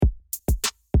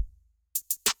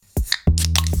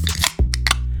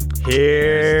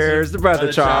Here's the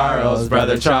brother Charles,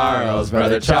 brother Charles,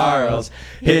 brother Charles.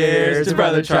 Here's the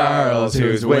brother Charles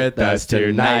who's with us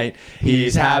tonight.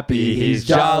 He's happy, he's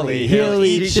jolly, he'll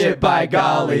eat shit by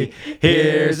golly.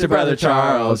 Here's the brother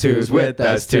Charles who's with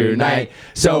us tonight.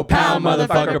 So pound,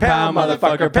 motherfucker, pound,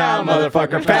 motherfucker, pound,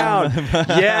 motherfucker, pound.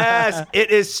 Yes, it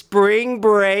is spring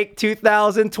break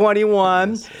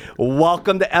 2021.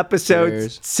 Welcome to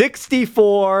episode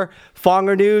 64.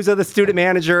 Fonger News of the Student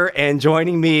Manager, and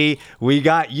joining me, we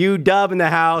got UW in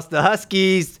the house, the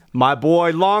Huskies, my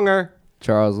boy Longer.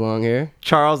 Charles Long here.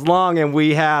 Charles Long, and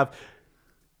we have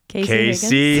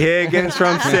Casey Higgins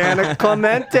from Santa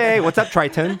Clemente. What's up,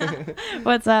 Triton?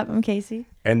 What's up? I'm Casey.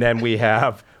 And then we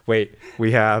have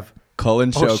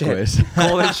Colin Shoquist.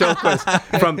 Colin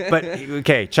Shoquist.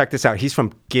 Okay, check this out. He's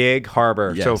from Gig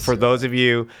Harbor. Yes. So for those of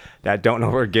you that don't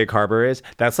know where Gig Harbor is,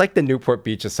 that's like the Newport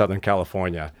Beach of Southern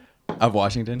California. Of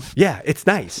Washington? Yeah, it's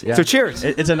nice. Yeah. So cheers.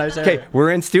 It's a nice area. Okay, we're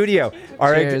in studio.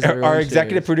 Our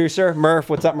executive producer, Murph.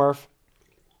 What's up, Murph?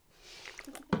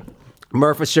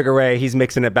 Murph with Sugar Ray. He's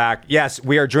mixing it back. Yes,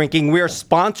 we are drinking. We are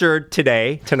sponsored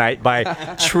tonight by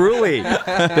Truly,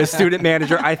 the student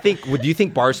manager. Do you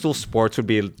think Barstool Sports would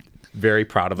be very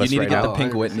proud of us right now? You need to get the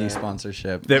Pink Whitney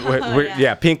sponsorship.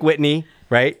 Yeah, Pink Whitney,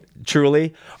 right?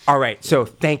 Truly. All right, so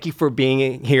thank you for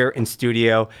being here in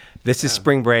studio. This is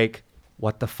spring break.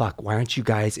 What the fuck? Why aren't you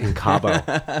guys in Cabo?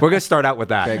 We're going to start out with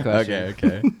that. Great question.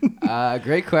 Okay.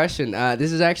 Great question.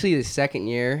 This is actually the second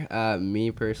year. Me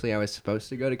personally, I was supposed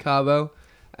to go to Cabo.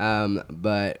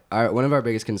 But one of our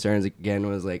biggest concerns again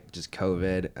was like just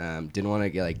COVID. Didn't want to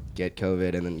get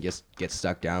COVID and then just get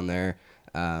stuck down there.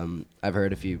 I've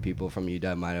heard a few people from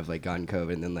UW might have gotten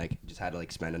COVID and then just had to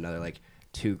spend another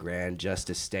 $2,000 just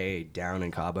to stay down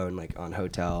in Cabo and on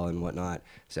hotel and whatnot.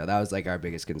 So that was our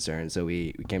biggest concern. So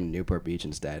we came to Newport Beach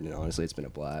instead, and honestly, it's been a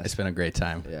blast. It's been a great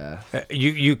time. Yeah.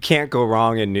 You can't go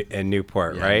wrong in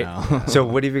Newport, Yeah, right? no. So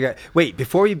what have you got? Wait,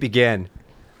 before you begin,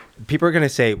 people are going to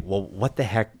say, well, what the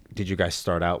heck did you guys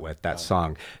start out with that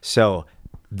song? So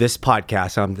this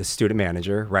podcast, I'm the student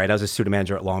manager, right? I was a student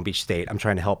manager at Long Beach State. I'm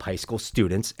trying to help high school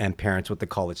students and parents with the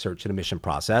college search and admission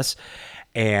process.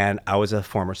 And I was a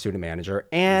former student manager,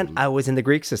 and I was in the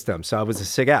Greek system. So I was a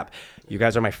SIG-EP. You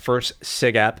guys are my first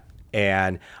SIG-EP,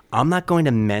 and I'm not going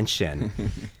to mention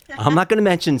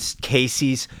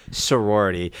Casey's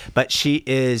sorority, but she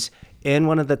is in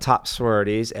one of the top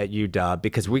sororities at UW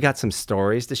because we got some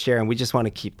stories to share, and we just want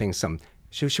to keep things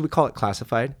should we call it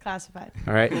classified? Classified.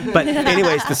 All right. But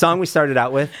anyways, the song we started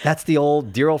out with, that's the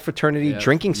dear old fraternity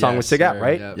drinking song with SIG-EP,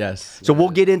 right? Yep. Yes. So we'll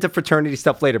get into fraternity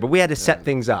stuff later, but we had to set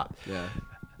things up. Yeah.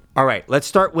 All right, let's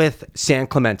start with San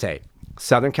Clemente,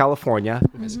 Southern California,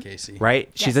 Miss Casey.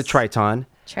 right? She's a Triton.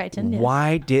 Triton, yes.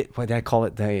 Why did I call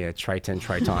it the Triton?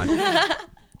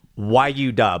 Why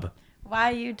UW?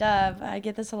 Why UW? I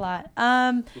get this a lot.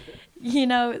 Southern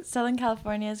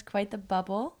California is quite the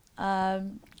bubble.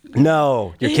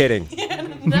 No, you're kidding.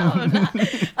 No, not.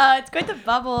 It's quite the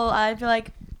bubble. I feel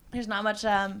like there's not much,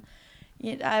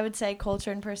 I would say,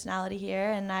 culture and personality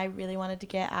here, and I really wanted to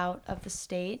get out of the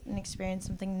state and experience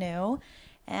something new.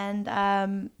 And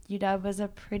UW was a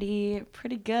pretty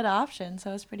good option,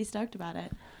 so I was pretty stoked about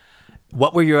it.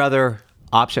 What were your other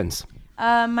options?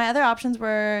 My other options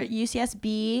were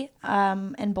UCSB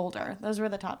and Boulder. Those were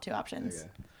the top two options. Okay.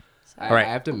 So. All right.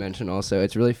 I have to mention also,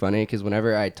 it's really funny because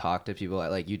whenever I talk to people at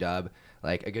UW,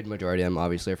 a good majority of them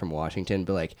obviously are from Washington,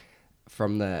 but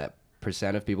from the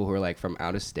percent of people who are from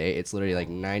out of state, it's literally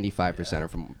 95% are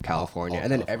from California,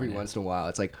 and then every once in a while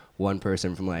it's one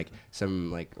person from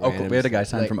some random, we had a guy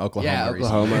signed from Oklahoma. Yeah,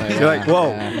 recently. Oklahoma. You're like, whoa,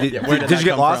 Where did you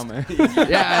get lost?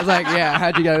 Yeah, I was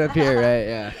how'd you get up here, right?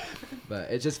 Yeah. But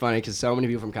it's just funny because so many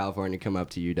people from California come up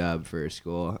to UW for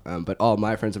school. But all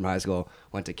my friends from high school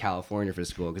went to California for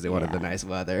school because they wanted the nice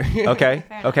weather. Okay.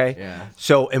 Yeah.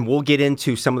 So, and we'll get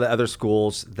into some of the other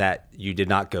schools that you did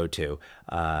not go to.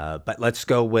 But let's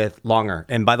go with Longer.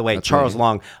 And by the way, Charles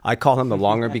Long, I call him the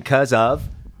Longer because of...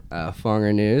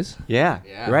 Fonger News. Yeah,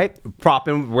 right?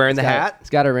 Propping, wearing the hat. It's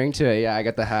got a ring to it. Yeah, I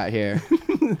got the hat here.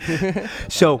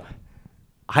 So...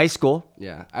 High school.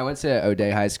 Yeah, I went to O'Day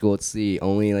High School. It's the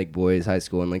only boys high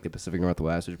school in the Pacific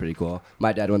Northwest, which is pretty cool.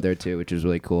 My dad went there too, which was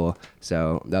really cool.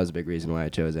 So that was a big reason why I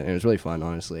chose it, and it was really fun,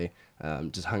 honestly.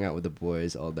 Just hung out with the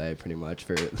boys all day, pretty much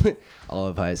for all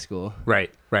of high school.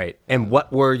 Right. And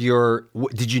what were was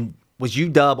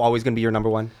UW always going to be your number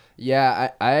one?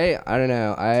 Yeah, I don't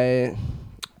know. I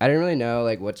didn't really know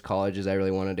what colleges I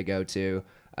really wanted to go to.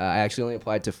 I actually only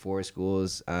applied to 4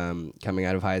 schools coming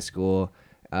out of high school.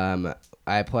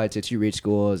 I applied to 2 reach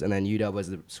schools, and then UW was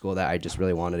the school that I just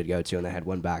really wanted to go to, and I had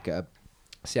one backup.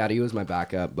 Seattle was my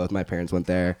backup. Both my parents went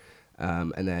there.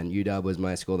 And then UW was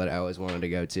my school that I always wanted to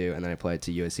go to. And then I applied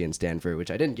to USC and Stanford,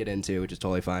 which I didn't get into, which is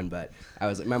totally fine. But I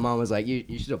was like, my mom was like,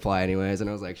 you should apply anyways. And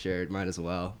I was like, sure, might as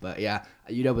well. But yeah,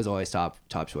 UW was always top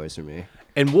choice for me.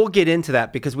 And we'll get into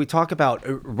that because we talk about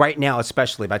right now,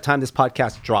 especially by the time this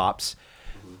podcast drops,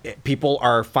 people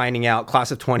are finding out class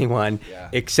of 21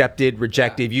 accepted,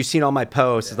 rejected. You've seen all my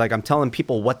posts. It's like I'm telling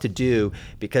people what to do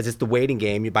because it's the waiting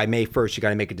game. By May 1st, you got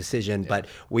to make a decision. But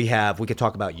we could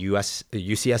talk about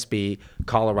UCSB,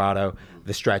 Colorado,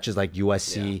 the stretches like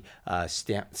USC,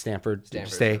 Stanford. Did you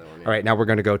say? All right, now we're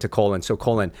going to go to Colin. So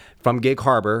Colin, from Gig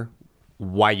Harbor,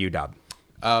 why UW?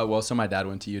 Well, so my dad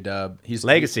went to UW. He's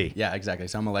Legacy. Yeah, exactly.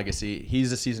 So I'm a Legacy.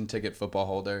 He's a season ticket football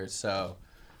holder. So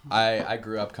I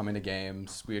grew up coming to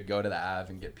games. We would go to the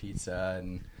Ave and get pizza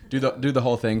and do the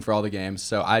whole thing for all the games.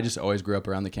 So I just always grew up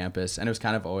around the campus, and it was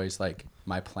kind of always like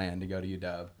my plan to go to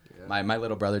UW. Yeah. My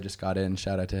little brother just got in.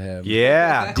 Shout out to him.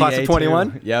 Yeah, class of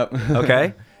 21. Yep.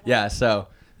 Okay. Yeah. So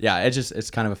yeah, it's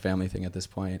kind of a family thing at this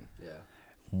point.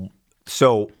 Yeah.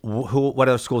 So what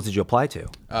other schools did you apply to?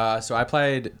 So I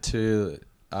applied to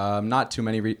not too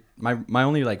many. My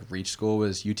only like reach school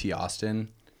was UT Austin,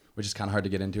 which is kind of hard to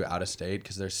get into out of state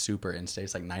because they're super in-state.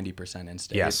 It's like 90%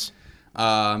 in-state. Yes. So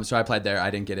I applied there.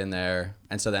 I didn't get in there.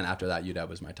 And so then after that, UW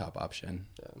was my top option.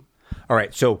 Yeah. All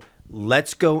right. So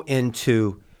let's go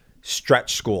into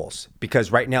stretch schools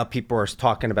because right now people are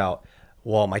talking about,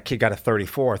 well, my kid got a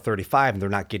 34 or 35 and they're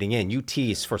not getting in. UT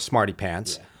is for smarty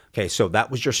pants. Yeah. Okay. So that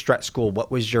was your stretch school.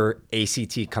 What was your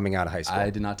ACT coming out of high school? I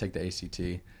did not take the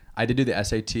ACT. I did do the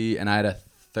SAT and I had a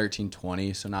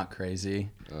 1320, so not crazy.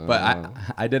 But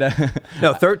I did a...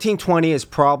 No, 1320 is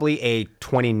probably a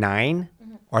 29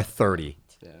 or 30.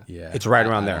 Yeah. It's right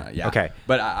around there. Yeah. Okay.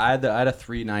 But I had a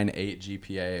 398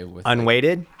 GPA with...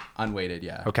 Unweighted? Unweighted,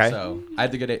 yeah. Okay. So I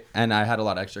had to get it, and I had a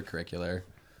lot of extracurricular.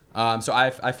 So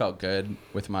I felt good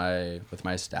with my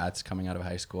stats coming out of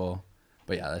high school.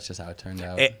 But yeah, that's just how it turned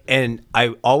out. And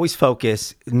I always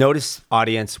focus, notice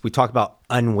audience, we talk about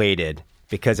unweighted.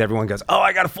 Because everyone goes, oh,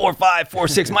 I got a 4.5,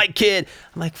 4.6, my kid.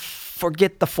 I'm like,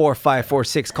 forget the 4.5,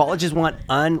 4.6. Colleges want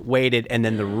unweighted and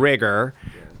then the rigor,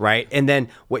 right? And then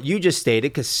what you just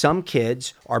stated, because some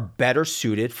kids are better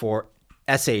suited for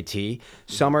SAT,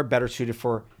 some are better suited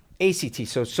for ACT.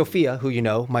 So Sophia, who you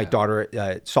know, my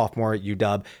daughter, sophomore at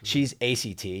UW, she's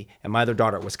ACT, and my other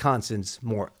daughter at Wisconsin's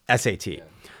more SAT.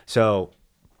 So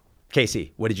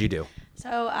Casey, what did you do?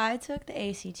 So I took the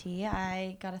ACT.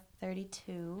 I got a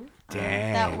 32.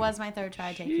 Dang. That was my third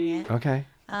try taking it. Okay.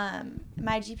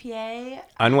 My GPA.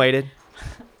 Unweighted.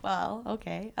 Well,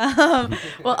 okay.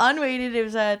 Well, unweighted, it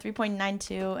was a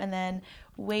 3.92, and then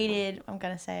weighted, I'm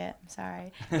going to say it. I'm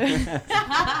sorry.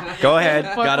 Go ahead.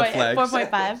 Got a flex.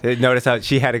 4.5. Notice how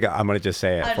she had to go. I'm going to just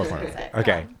say it. I'm just gonna say it.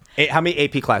 Okay. How many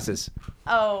AP classes?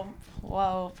 Oh,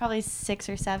 whoa. Probably 6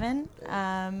 or 7.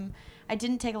 I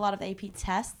didn't take a lot of the AP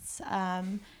tests,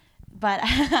 but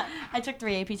I took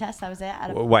 3 AP tests. That was it.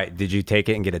 Wait, did you take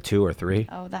it and get a 2 or 3?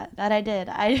 Oh, that I did.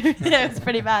 It was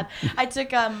pretty bad. I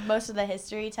took most of the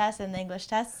history tests and the English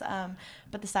tests,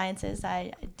 but the sciences,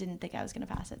 I didn't think I was going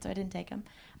to pass it, so I didn't take them.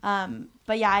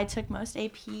 But yeah, I took most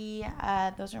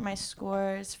AP. Those are my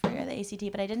scores for the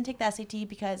ACT, but I didn't take the SAT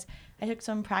because I took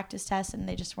some practice tests and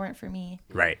they just weren't for me.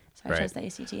 Right. So I chose the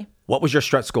ACT. What was your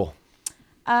stretch school?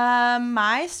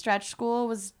 My stretch school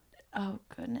was, oh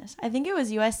goodness, I think it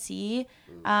was USC,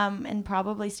 and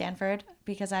probably Stanford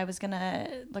because I was gonna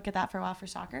look at that for a while for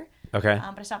soccer. Okay.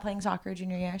 But I stopped playing soccer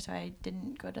junior year, so I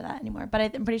didn't go to that anymore.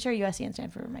 But I'm pretty sure USC and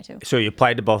Stanford were my 2. So you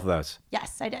applied to both of those?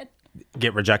 Yes, I did.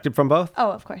 Get rejected from both?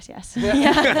 Oh, of course, yes.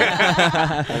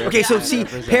 Yeah. Okay, so see,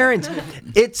 parents,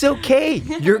 it's okay.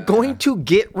 You're going to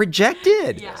get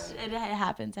rejected. Yeah, it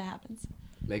happens. It happens.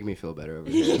 Make me feel better over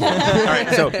here. All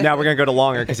right, so now we're going to go to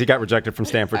Longer because he got rejected from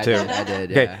Stanford too. I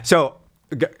did, Okay, yeah. so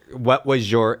what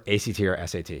was your ACT or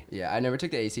SAT? Yeah, I never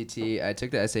took the ACT. I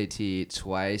took the SAT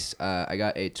twice. I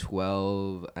got a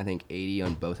 12, I think 80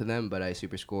 on both of them, but I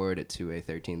super scored to a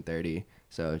 1330.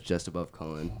 So just above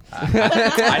Colin.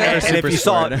 And if you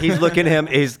saw it, he's looking at him,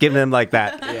 he's giving him like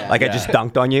that, I just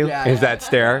dunked on you. Yeah, Is that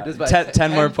stare? Just by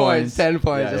 10 more points. 10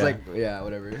 points. Yeah, Just yeah.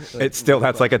 whatever. It's still,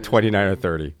 that's like a 29 or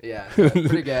 30. Yeah, so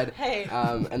pretty good. Hey.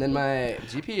 And then my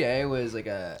GPA was like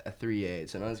a 3.8,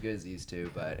 so not as good as these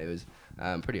two, but it was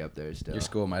pretty up there still. Your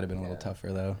school might have been a little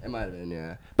tougher, though. It might have been,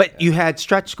 yeah. But you had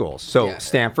stretch schools. So Yeah.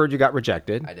 Stanford, you got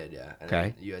rejected. I did, yeah. And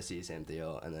Okay. then USC, same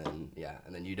deal. And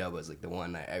then UW was like the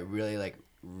one I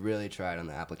really tried on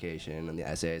the application and the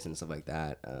essays and stuff like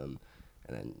that. And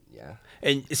then, yeah.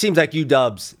 And it seems like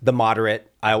UW's the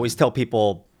moderate. I always tell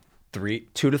people 2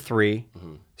 to 3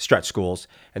 stretch schools,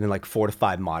 and then like 4 to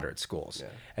 5 moderate schools. Yeah.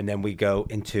 And then we go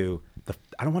into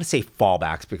I don't want to say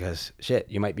fallbacks because shit,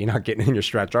 you might be not getting in your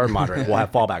stretch or moderate. We'll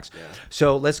have fallbacks.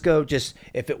 So let's go. Just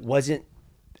if it wasn't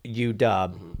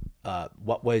UW,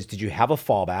 did you have a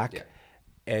fallback? Yeah.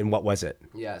 And what was it?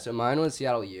 Yeah, so mine was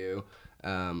Seattle U.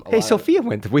 Hey, Sophia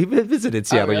we visited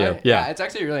Seattle really? U. Yeah. It's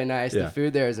actually really nice. Yeah. The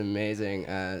food there is amazing,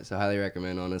 so highly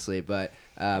recommend, honestly. But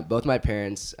both my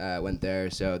parents went there,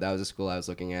 so that was a school I was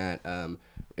looking at.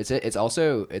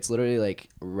 It's literally like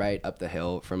right up the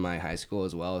hill from my high school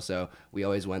as well. So we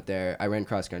always went there. I ran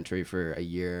cross country for a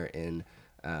year in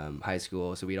high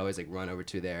school, so we'd always like run over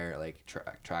to their like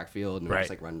track field and Right.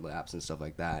 just like run laps and stuff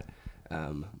like that.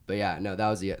 But yeah, no, that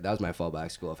was my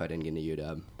fallback school if I didn't get into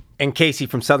UW. And Casey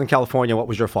from Southern California, what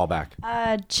was your fallback?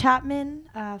 Chapman,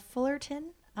 Fullerton,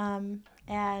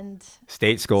 and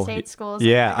State school. State schools.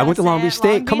 Yeah, I went to Long Beach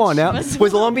State. Come on now.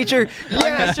 Was Long Beach your?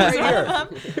 Yeah, she was here.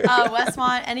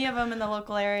 Westmont, any of them in the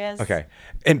local areas. Okay.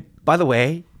 And by the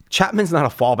way, Chapman's not a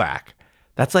fallback.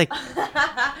 That's like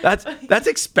that's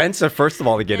expensive. First of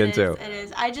all, to get into. It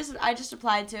is. I just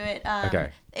applied to it.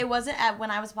 Okay. It wasn't when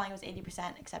I was applying. It was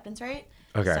 80% acceptance rate.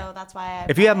 Okay. So that's why.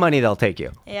 If you have money, they'll take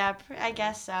you. Yeah, I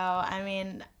guess so. I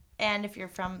mean, and if you're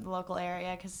from the local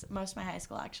area, because most of my high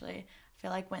school actually, I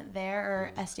feel like went there,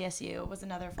 or SDSU was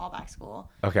another fallback school.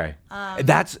 Okay.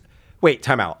 Wait,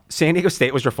 time out. San Diego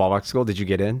State was your fallback school. Did you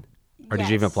get in, or did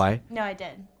you even apply? No, I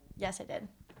did. Yes, I did.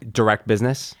 Direct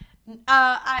business.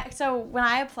 So when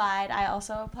I applied, I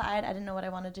also applied. I didn't know what I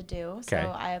wanted to do, so Okay.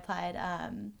 I applied.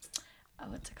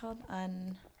 What's it called?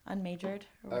 Unmajored.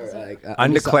 Or what is it?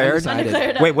 Undeclared?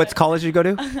 Undeclared. Wait, what's college did you go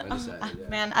to? Undecided, yeah.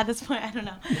 Man, at this point, I don't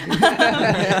know.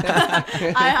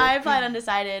 I applied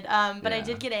undecided, but I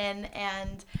did get in,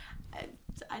 and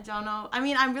I don't know. I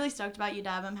mean, I'm really stoked about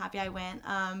UW. I'm happy I went,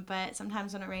 but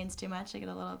sometimes when it rains too much, I get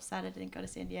a little upset I didn't go to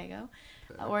San Diego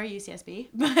or UCSB.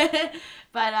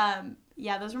 But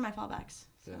yeah, those were my fallbacks.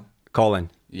 So. Colin.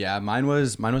 Yeah, mine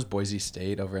was Boise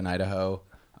State over in Idaho.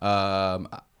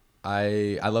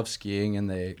 I love skiing, and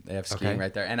they have skiing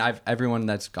right there. And everyone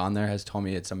that's gone there has told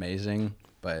me it's amazing.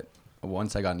 But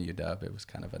once I got into UW, it was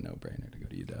kind of a no-brainer to go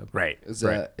to UW. Right.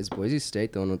 Is Boise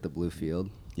State the one with the blue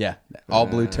field? Yeah, all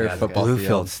blue turf football field.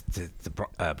 Bluefield's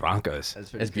the Broncos.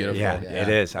 That's pretty It's beautiful. Yeah, it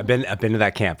is. I've been to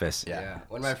that campus. Yeah.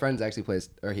 One of my friends actually plays,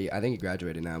 I think he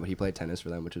graduated now, but he played tennis for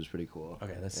them, which was pretty cool.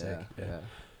 Okay, that's sick. Yeah.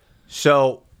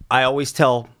 So I always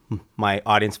tell my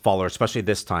audience followers, especially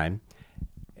this time,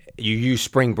 you use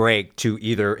spring break to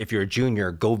either, if you're a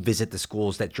junior, go visit the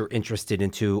schools that you're interested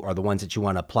into or the ones that you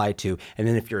want to apply to. And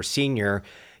then if you're a senior,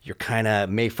 you're kind of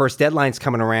May 1st deadline's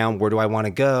coming around. Where do I want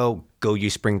to go? Go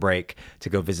use spring break to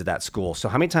go visit that school. So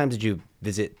how many times did you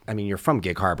visit? I mean, you're from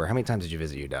Gig Harbor. How many times did you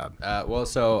visit UW? Well,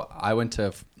 so I went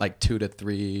to like 2 to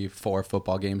 3, 4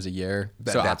 football games a year.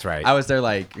 That's right. I was there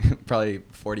like probably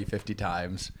 40, 50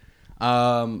 times.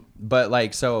 But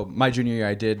like, so my junior year,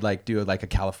 I did like do like a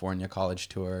California college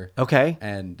tour. Okay.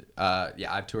 And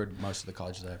yeah, I've toured most of the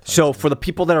colleges that I've played. So for the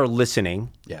people that are listening,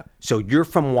 Yeah. so you're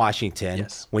from Washington.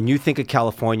 Yes. When you think of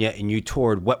California and you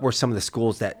toured, what were some of the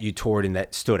schools that you toured and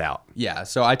that stood out? Yeah,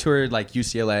 so I toured like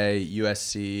UCLA,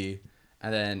 USC,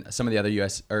 and then some of the other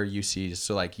UCs.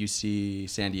 So like UC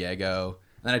San Diego.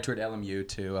 And then I toured LMU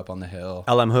too, up on the hill.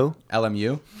 LM who?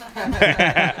 LMU.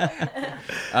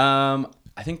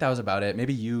 I think that was about it.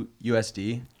 Maybe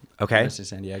USD. Okay. University of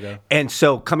San Diego. And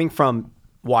so coming from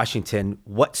Washington,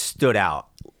 what stood out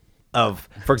of,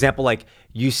 for example, like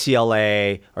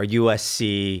UCLA or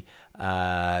USC,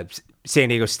 San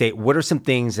Diego State? What are some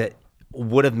things that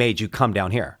would have made you come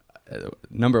down here?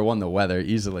 Number one, the weather,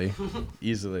 easily.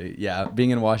 Yeah,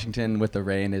 being in Washington with the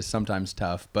rain is sometimes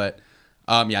tough, but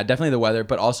yeah, definitely the weather,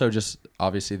 but also just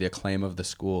obviously the acclaim of the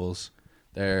schools.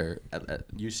 They're at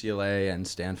UCLA and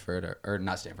Stanford, or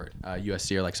not Stanford,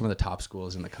 USC are like some of the top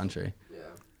schools in the country. Yeah.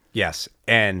 Yes,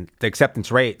 and the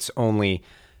acceptance rate's only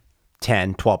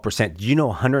 10, 12%. Do you know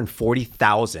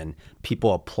 140,000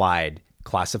 people applied,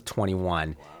 class of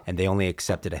 21, and they only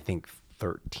accepted, I think,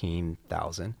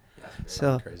 13,000.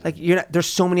 So, crazy. like, there's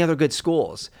so many other good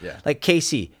schools. Yeah. Like,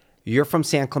 Casey, you're from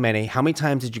San Clemente. How many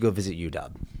times did you go visit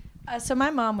UW? So my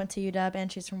mom went to UW, and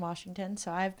she's from Washington.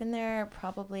 So I've been there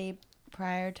probably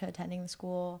prior to attending the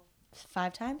school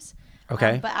 5 times.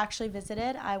 Okay. But actually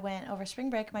visited. I went over spring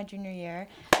break my junior year.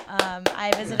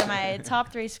 I visited my top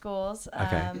 3 schools.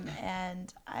 Okay.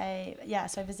 And I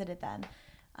visited then.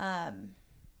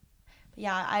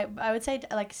 Yeah, I would say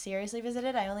like seriously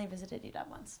visited. I only visited UW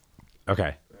once.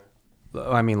 Okay.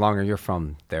 I mean, longer you're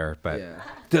from there, but Yeah.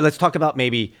 let's talk about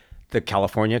maybe the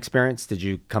California experience. Did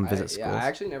you come visit schools? Yeah, I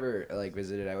actually never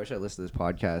visited. I wish I listened to this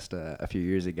podcast a few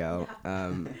years ago,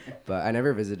 but I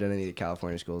never visited any of the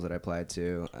California schools that I applied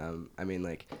to. I mean,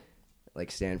 like like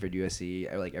Stanford,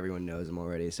 USC, like everyone knows them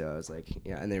already. So I was like,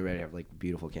 yeah, and they already have like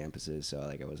beautiful campuses. So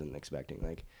like I wasn't expecting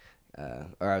like,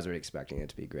 or I was already expecting it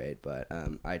to be great. But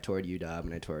I toured UW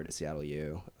and I toured Seattle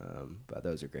U, but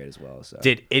those are great as well. So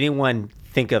Did anyone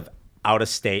think of out of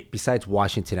state besides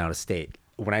Washington? Out of state.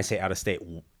 When I say out of state,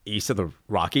 east of the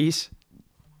Rockies.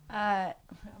 I'm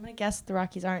gonna guess the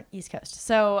Rockies aren't East Coast.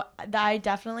 So I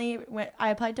definitely went. I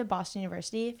applied to Boston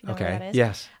University, if you know where that is.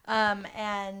 Yes.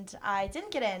 And I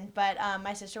didn't get in, but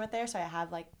my sister went there, so I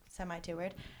have like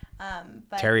semi-toured.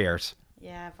 But Terriers.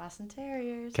 yeah, Boston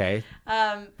Terriers. Okay.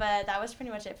 But that was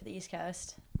pretty much it for the East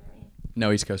Coast.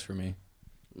 No East Coast for me.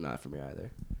 not for me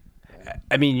either.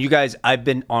 I mean, you guys, I've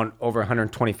been on over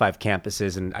 125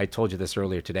 campuses, and I told you this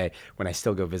earlier today when I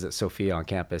still go visit Sophia on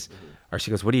campus. Or she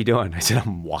goes, "What are you doing?" I said,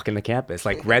 "I'm walking the campus."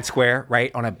 Like Red Square,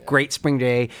 right? On a great spring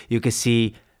day, you could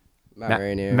see Mount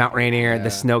Rainier. Mount Rainier, Yeah.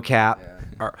 the snow cap.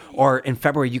 Yeah. Or in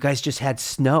February, you guys just had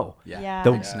snow. Yeah.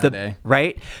 The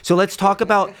right? So let's talk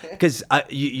about, because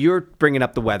you're bringing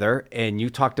up the weather, and you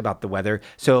talked about the weather.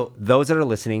 So those that are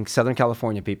listening, Southern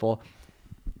California people,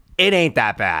 it ain't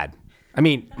that bad. I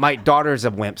mean, my daughter's a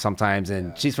wimp sometimes,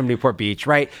 and she's from Newport Beach,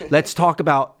 right? Let's talk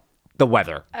about the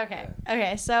weather.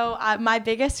 Okay. So my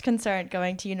biggest concern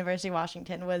going to University of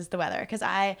Washington was the weather, because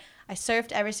I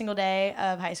surfed every single day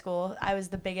of high school. I was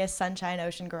the biggest sunshine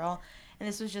ocean girl, and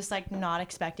this was just like not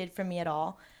expected from me at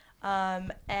all.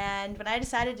 And when I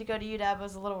decided to go to UW, I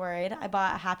was a little worried. I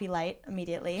bought a Happy Light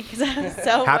immediately because I was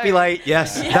so Happy worried. Light,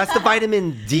 yes. Yeah. That's the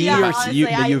vitamin D. Yeah, or honestly, the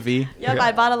UV. Yep,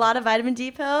 I bought a lot of vitamin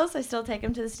D pills. I still take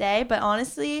them to this day. But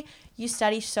honestly, you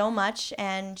study so much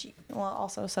and, well,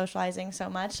 also socializing so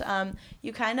much.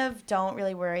 You kind of don't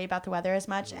really worry about the weather as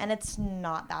much. And it's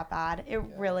not that bad. It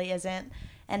really isn't.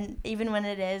 And even when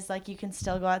it is, like, you can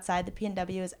still go outside. The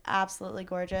PNW is absolutely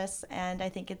gorgeous. And I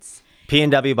think it's...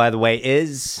 PNW, by the way,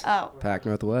 is... Pac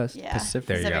Northwest. Yeah.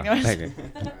 Pacific. There you go. Northwest.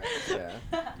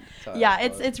 Yeah. Yeah,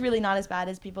 it's really not as bad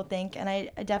as people think, and I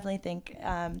definitely think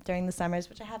during the summers,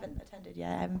 which I haven't attended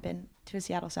yet, I haven't been to a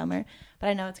Seattle summer, but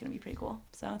I know it's gonna be pretty cool,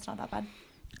 so it's not that bad.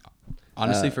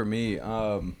 Honestly, for me,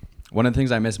 one of the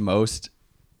things I miss most,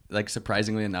 like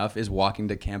surprisingly enough, is walking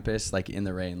to campus like in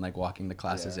the rain, like walking to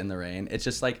classes in the rain. It's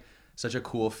just like such a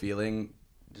cool feeling,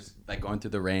 just like going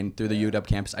through the rain through the UW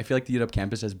campus. I feel like the UW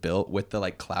campus is built with the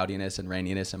like cloudiness and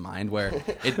raininess in mind, where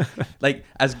it like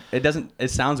as it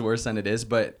sounds worse than it is,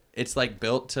 but it's like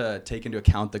built to take into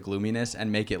account the gloominess and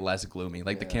make it less gloomy.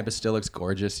 Like the campus still looks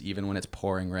gorgeous even when it's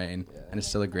pouring rain, and it's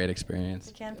still a great experience.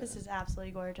 The campus is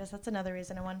absolutely gorgeous. That's another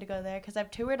reason I wanted to go there, because I've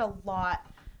toured a lot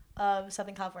of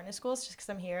Southern California schools just because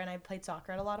I'm here and I played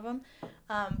soccer at a lot of them.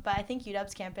 But I think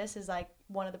UW's campus is like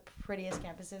one of the prettiest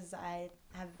campuses I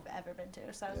have ever been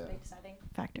to. So that was a big deciding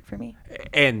factor for me.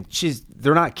 And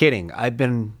they're not kidding. I've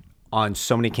been on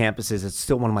so many campuses. It's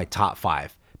still one of my top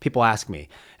 5. People ask me,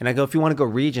 and I go, if you want to go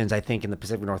regions, I think in the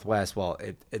Pacific Northwest, well,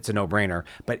 it's a no-brainer,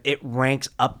 but it ranks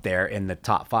up there in the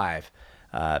top 5.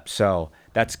 So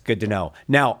that's good to know.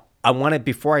 Now, I want to,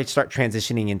 before I start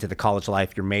transitioning into the college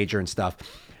life, your major and stuff,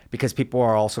 because people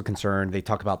are also concerned, they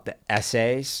talk about the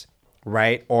essays,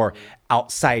 right? Or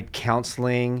outside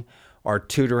counseling or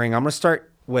tutoring. Let's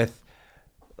start with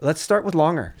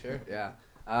Longer. Sure. Yeah.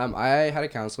 I had a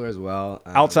counselor as well.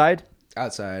 Outside?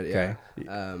 Outside, yeah.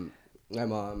 Okay. My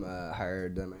mom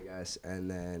hired them, I guess, and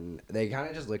then they kind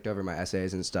of just looked over my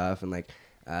essays and stuff and like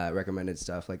recommended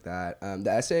stuff like that.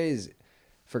 The essays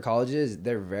for colleges,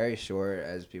 they're very short,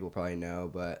 as people probably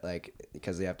know, but like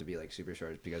because they have to be like super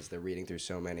short because they're reading through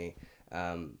so many.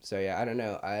 So yeah, I don't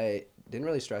know. I didn't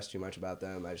really stress too much about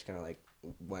them. I just kind of like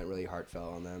went really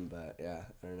heartfelt on them, but yeah,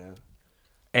 I don't know.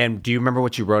 And do you remember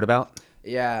what you wrote about?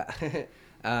 Yeah.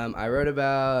 I wrote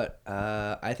about,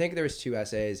 I think there was 2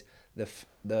 essays. I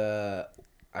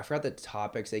forgot the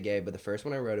topics they gave, but the first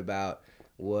one I wrote about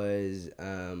was,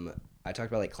 I talked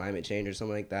about like climate change or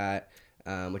something like that,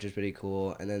 which is pretty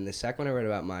cool. And then the second one I wrote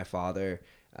about my father.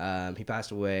 He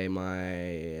passed away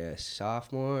my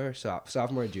sophomore,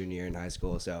 junior year in high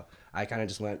school. So I kind of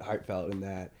just went heartfelt in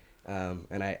that.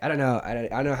 And I don't know. I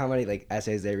don't know how many like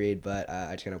essays they read, but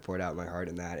I just kind of poured out my heart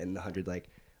in that, in the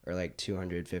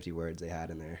 250 words they had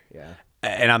in there. Yeah.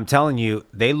 And I'm telling you,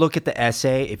 they look at the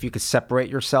essay. If you could separate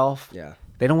yourself,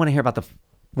 they don't want to hear about the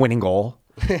winning goal.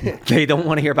 They don't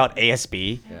want to hear about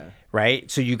ASB,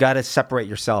 right? So you got to separate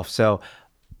yourself. So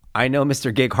I know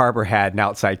Mr. Gig Harbor had an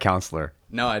outside counselor.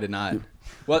 No, I did not.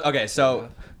 Well, okay, so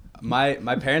my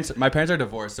parents are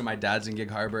divorced, so my dad's in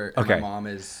Gig Harbor and my mom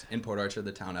is in Port Arthur,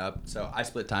 the town up. So I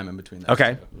split time in between those.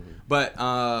 Okay. Two. But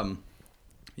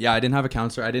yeah, I didn't have a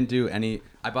counselor. I didn't do any.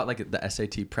 I bought like the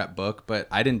SAT prep book, but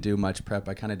I didn't do much prep.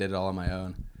 I kind of did it all on my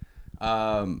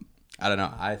own. I don't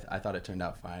know. I thought it turned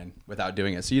out fine without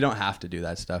doing it. So you don't have to do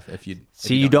that stuff if you.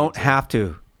 See, you don't have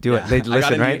to do it. They I got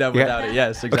listen, a right? UW without it.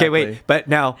 Yes, exactly. Okay, wait. But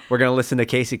now we're gonna listen to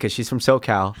Casey because she's from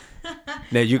SoCal.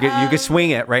 Now you can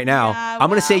swing it right now. yeah, I'm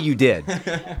gonna say well. you did.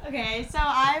 Okay, so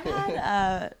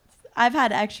I've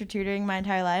had extra tutoring my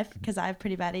entire life because I have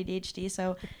pretty bad ADHD.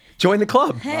 So Join the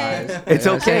club. hey, It's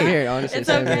Same okay. here, honestly. it's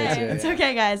same here, okay. too. It's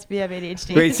okay, guys. We have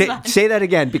ADHD. Wait, It's say, fine. say that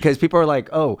again because people are like,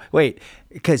 oh, wait,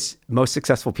 because most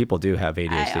successful people do have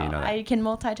ADHD. You know that. I can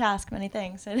multitask many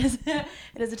things. It is it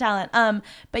is a talent.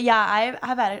 But yeah, I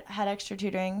have had extra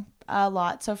tutoring a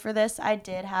lot. So for this, I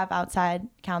did have outside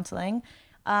counseling.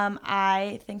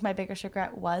 I think my biggest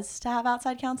regret was to have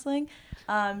outside counseling,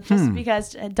 just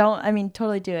because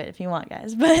totally do it if you want,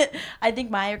 guys. But I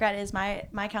think my regret is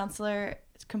my counselor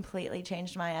completely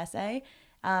changed my essay.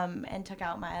 And took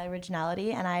out my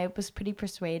originality, and I was pretty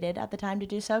persuaded at the time to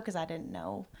do so because I didn't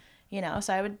know,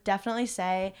 so I would definitely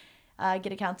say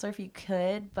get a counselor if you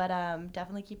could, but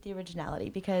definitely keep the originality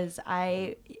because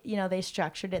they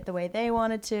structured it the way they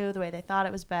wanted to, the way they thought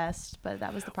it was best, but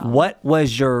that was the problem. What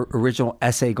was your original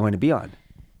essay going to be on?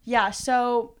 Yeah,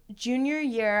 so junior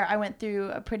year, I went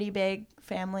through a pretty big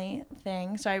family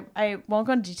thing, so I won't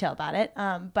go into detail about it,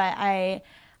 but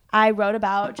I wrote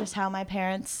about just how my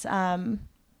parents,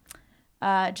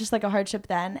 just like a hardship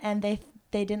then, and they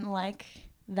didn't like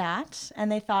that,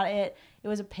 and they thought it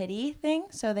was a pity thing,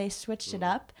 so they switched it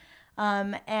up,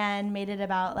 and made it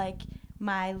about like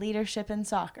my leadership in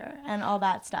soccer and all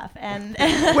that stuff. And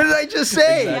What did I just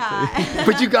say? yeah,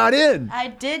 But you got in. I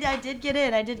did get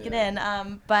in,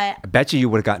 but I bet you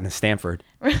would have gotten to Stanford.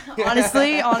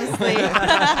 honestly,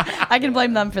 I can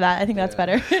blame them for that. I think that's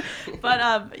better.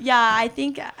 But yeah, I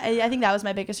think that was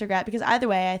my biggest regret because either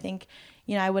way, I think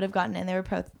I would have gotten in. They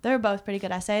were both pretty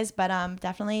good essays, but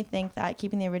definitely think that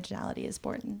keeping the originality is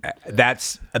important.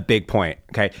 That's a big point.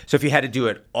 Okay, so if you had to do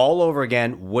it all over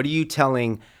again, what are you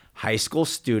telling high school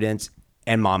students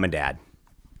and mom and dad?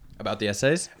 About the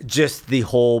essays? Just the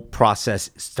whole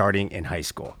process starting in high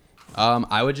school.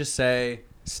 I would just say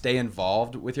stay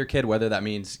involved with your kid, whether that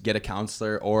means get a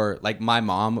counselor or like my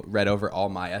mom read over all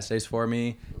my essays for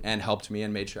me and helped me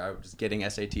and made sure I was getting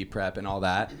SAT prep and all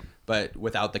that, but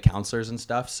without the counselors and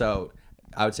stuff. So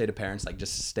I would say to parents, like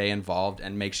just stay involved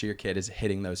and make sure your kid is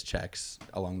hitting those checks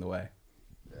along the way.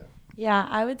 Yeah,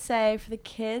 I would say for the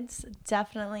kids,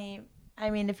 definitely. I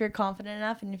mean, if you're confident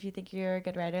enough and if you think you're a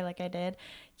good writer like I did,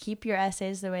 keep your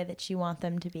essays the way that you want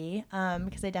them to be,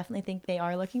 because I definitely think they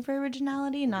are looking for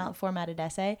originality, not a formatted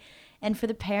essay. And for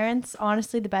the parents,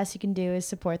 honestly, the best you can do is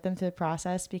support them through the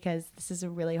process because this is a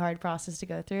really hard process to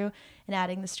go through, and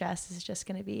adding the stress is just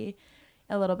going to be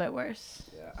a little bit worse.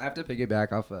 Yeah, I have to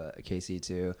piggyback off Casey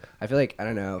too. I feel like, I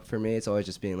don't know, for me, it's always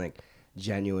just being like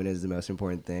genuine is the most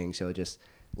important thing. So just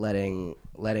letting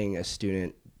a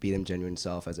student be them genuine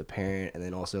self as a parent, and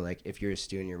then also like if you're a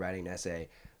student, you're writing an essay,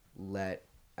 let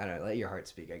your heart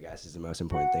speak, I guess, is the most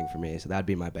important thing for me. So that'd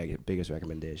be my biggest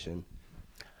recommendation.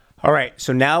 All right,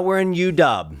 so now we're in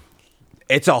UW.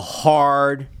 It's a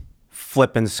hard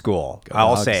flipping school.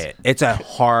 I'll say it. It's a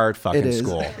hard fucking It is.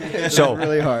 school. So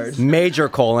Really hard. Major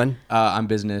colon. I'm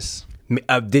business.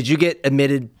 Did you get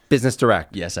admitted business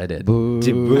direct? Yes, I did.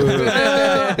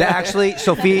 Actually,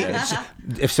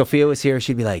 if Sophia was here,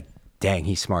 she'd be like, dang,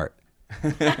 he's smart.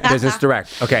 Business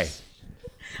direct. Okay.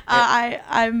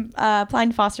 I'm applying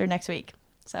to Foster next week.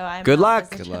 So I'm Good luck.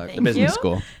 Good luck. Thank The business you.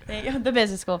 school. Thank you. The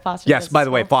business school, Foster. Yes, Business by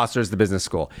the way, School. Foster is the business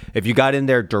school. If you got in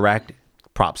there direct,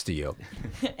 props to you.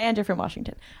 And you're from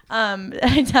Washington.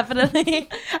 Definitely.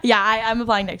 Yeah, I'm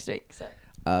applying next week. So.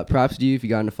 Props to you if you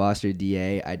got into Foster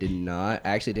DA. I did not.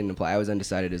 I actually didn't apply. I was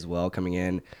undecided as well coming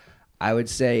in. I would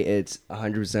say it's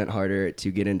 100% harder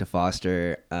to get into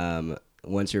Foster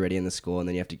once you're ready in the school, and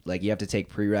then you have to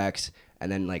take prereqs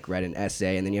and then like write an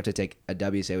essay, and then you have to take a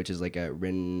WSA, which is like a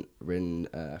written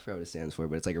I forgot what it stands for,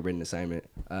 but it's like a written assignment,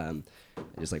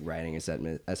 just like writing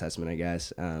assessment, I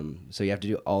guess. So you have to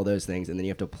do all those things, and then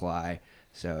you have to apply.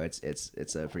 So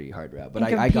it's a pretty hard route. But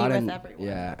And I got compete in, with everyone.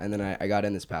 yeah, and then I got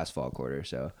in this past fall quarter,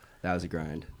 so that was a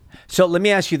grind. So let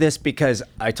me ask you this, because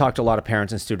I talk to a lot of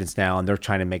parents and students now, and they're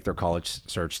trying to make their college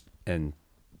search and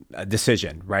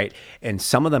decision, right? And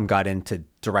some of them got into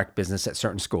direct business at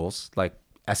certain schools like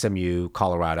SMU,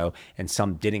 Colorado, and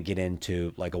some didn't get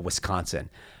into like a Wisconsin.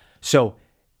 So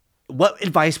what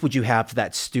advice would you have for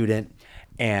that student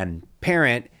and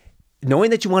parent,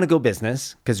 knowing that you want to go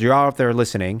business, because you're all out there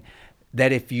listening,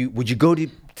 that would you go to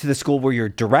the school where you're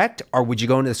direct, or would you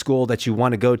go into the school that you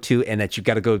want to go to and that you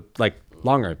got to go like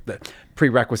longer, the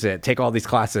prerequisite, take all these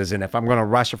classes, and if I'm going to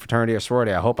rush a fraternity or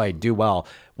sorority, I hope I do well.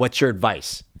 What's your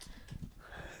advice?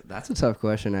 That's a tough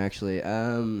question, actually.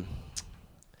 I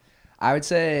would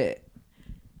say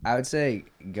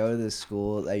go to the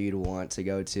school that you'd want to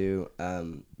go to,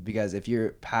 because if you're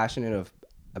passionate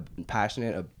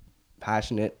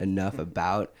enough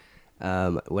about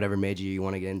whatever major you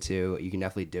want to get into, you can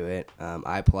definitely do it.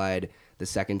 I applied the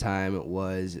second time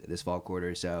was this fall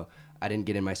quarter, so I didn't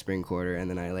get in my spring quarter, and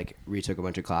then I like retook a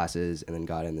bunch of classes and then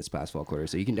got in this past fall quarter.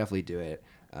 So you can definitely do it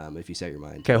if you set your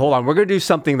mind. Okay, hold on. We're going to do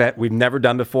something that we've never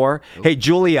done before. Hey,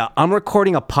 Julia, I'm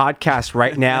recording a podcast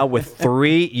right now with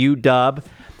 3 UW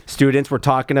students. We're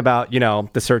talking about,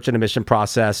 the search and admission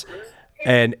process.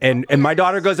 And my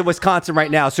daughter goes to Wisconsin right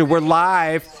now, so we're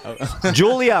live.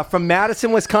 Julia from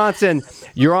Madison, Wisconsin,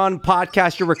 you're on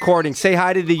podcast, you're recording. Say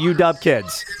hi to the UW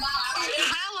kids.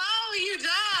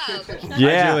 Hello, UW.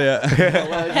 Yeah. Hi,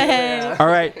 Julia. Hey. All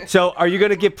right, so are you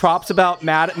going to give props about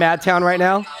Madtown right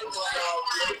now?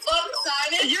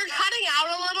 You're cutting out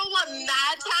a little, but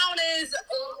Madtown is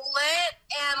lit,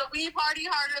 and we party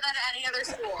harder than any other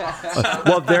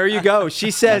school. Well, there you go.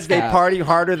 She says they party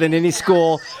harder than any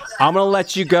school. I'm going to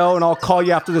let you go, and I'll call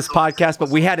you after this podcast, but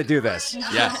we had to do this.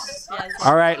 Yes.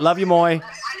 All right, love you, Moy.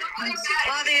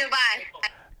 Love you, bye.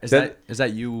 Is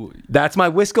that you? That's my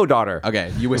Wisco daughter.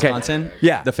 Okay, you Wisconsin? Okay.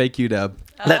 Yeah. The fake UW.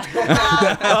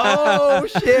 Oh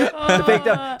shit! The fake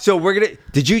dumb. So we're gonna.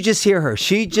 Did you just hear her?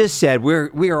 She just said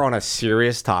we are on a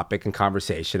serious topic and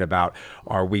conversation about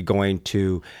are we going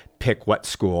to pick what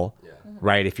school,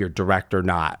 right? If you're direct or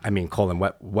not. I mean, Colin,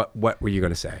 what were you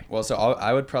gonna say? Well, so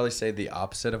I would probably say the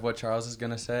opposite of what Charles is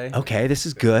gonna say. Okay, this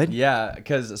is good. Yeah,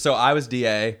 because I was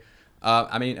DA.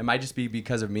 I mean, it might just be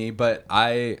because of me, but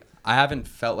I haven't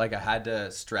felt like I had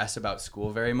to stress about school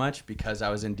very much because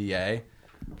I was in DA,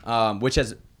 which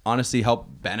has honestly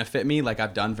helped benefit me. Like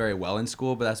I've done very well in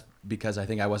school, but that's because I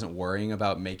think I wasn't worrying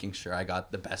about making sure I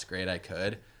got the best grade I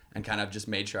could and kind of just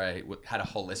made sure I had a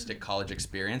holistic college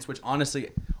experience, which honestly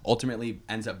ultimately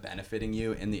ends up benefiting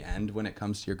you in the end when it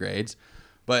comes to your grades.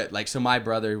 But like, so my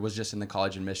brother was just in the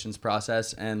college admissions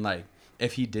process, and like,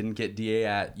 if he didn't get DA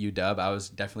at UW, I was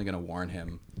definitely going to warn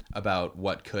him about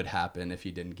what could happen if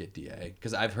he didn't get DA.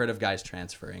 Because I've heard of guys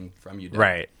transferring from UW.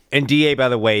 Right. And DA, by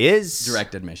the way, is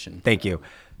Direct admission. Thank you.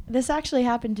 This actually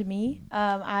happened to me.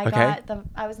 I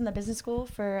was in the business school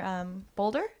for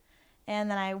Boulder,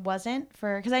 and then I wasn't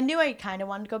because I knew I kind of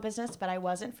wanted to go business, but I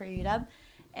wasn't for UW.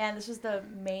 And this was the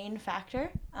main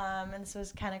factor, and this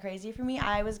was kind of crazy for me.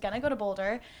 I was going to go to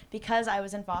Boulder because I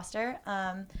was in Foster,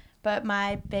 but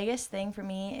my biggest thing for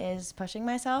me is pushing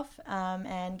myself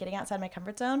and getting outside my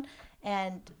comfort zone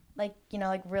and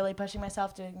really pushing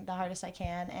myself, doing the hardest I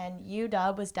can. And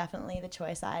UW was definitely the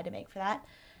choice I had to make for that.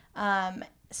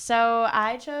 So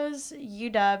I chose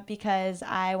UW because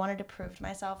I wanted to prove to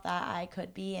myself that I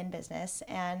could be in business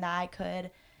and that I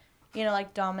could,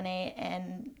 dominate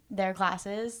in their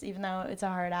classes, even though it's a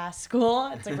hard-ass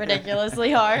school. It's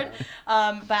ridiculously hard.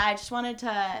 But I just wanted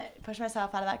to push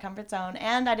myself out of that comfort zone.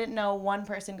 And I didn't know one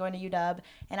person going to UW,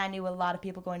 and I knew a lot of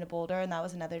people going to Boulder, and that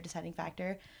was another deciding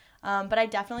factor. But I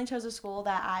definitely chose a school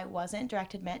that I wasn't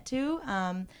direct admit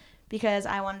to because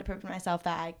I wanted to prove to myself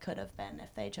that I could have been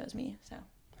if they chose me. So.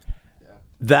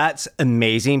 That's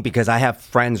amazing because I have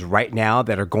friends right now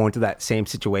that are going through that same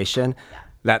situation. Yeah.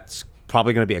 That's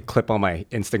probably going to be a clip on my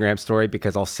Instagram story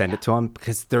because I'll send it to them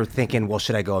because they're thinking, well,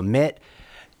 should I go admit?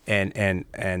 And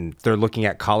they're looking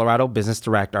at Colorado Business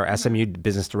Direct or SMU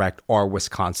Business Direct or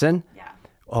Wisconsin. Yeah.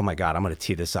 Oh my God, I'm going to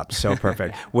tee this up so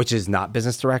perfect, which is not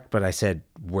Business Direct, but I said,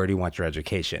 where do you want your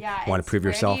education? Yeah, want to prove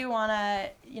yourself? Where do you want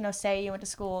to, say you went to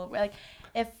school? Like,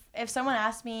 if someone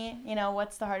asked me,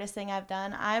 what's the hardest thing I've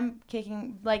done, I'm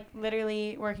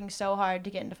literally working so hard to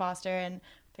get into Foster and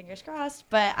fingers crossed.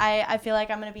 But I feel like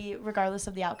I'm going to be, regardless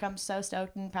of the outcome, so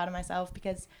stoked and proud of myself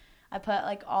because I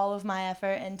put all of my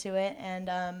effort into it. And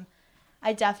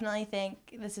I definitely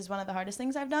think this is one of the hardest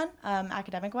things I've done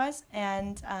academic-wise.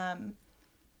 And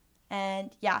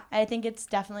yeah, I think it's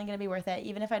definitely going to be worth it.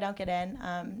 Even if I don't get in,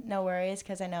 no worries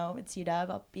because I know it's UW.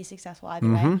 I'll be successful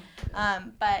either way.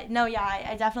 But no, yeah,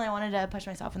 I definitely wanted to push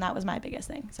myself, and that was my biggest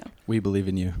thing. So we believe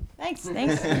in you. Thanks.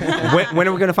 when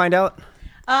are we going to find out?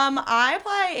 I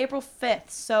apply April 5th.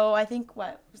 So I think,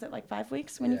 what, was it 5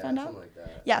 weeks when you found out? Like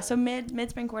that. Yeah, so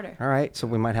mid-spring quarter. All right, so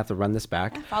we might have to run this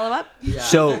back. Yeah, follow up? Yeah.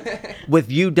 So with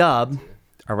UW,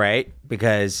 all right,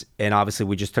 because, and obviously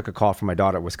we just took a call from my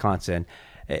daughter at Wisconsin.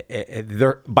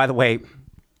 They're, by the way,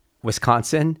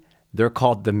 Wisconsin, they're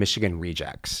called the Michigan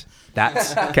Rejects.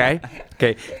 That's okay,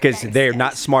 because they're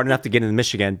not smart enough to get into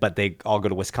Michigan, but they all go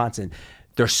to Wisconsin.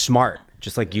 They're smart,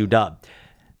 just like UW,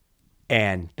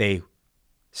 and they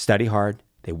study hard,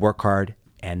 they work hard,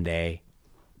 and they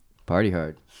Party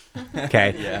hard.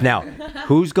 Okay. Now,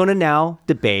 who's going to now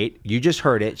debate? You just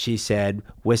heard it. She said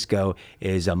Wisco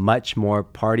is a much more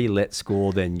party lit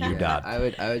school than UW.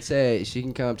 I would say she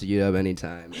can come up to UW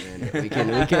anytime, and we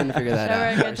can figure that Show her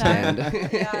out. a good time. Understand.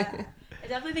 Yeah. I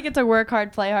definitely think it's a work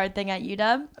hard, play hard thing at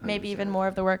UW. Maybe even more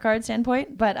of the work hard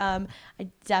standpoint. But I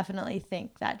definitely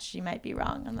think that she might be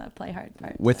wrong on the play hard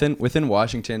part. Within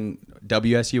Washington,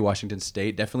 WSU, Washington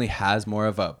State, definitely has more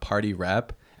of a party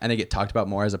rep, and they get talked about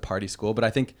more as a party school. But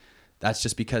I think that's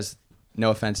just because,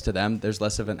 no offense to them, there's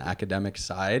less of an academic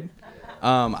side.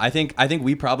 I think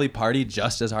we probably party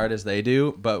just as hard as they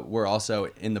do, but we're also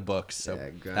in the books, so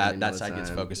that side gets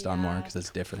focused on more because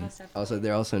it's different. Also,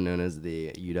 they're also known as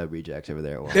the UW rejects over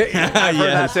there. At I've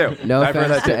heard that too. No I've heard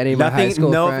offense that too. to any of my high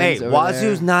school friends Hey, over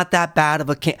Wazoo's there. not that bad of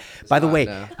a camp. By the way,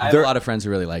 no. I have a lot of friends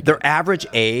who really like it. their average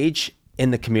age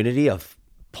in the community of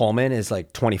Pullman is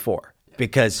like 24.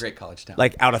 Because Great college town.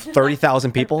 like out of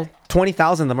 30,000 people,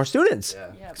 20,000 of them are students.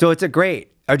 So it's a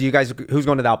great. Or do you guys? Who's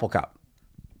going to the Apple Cup?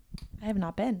 I have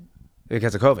not been.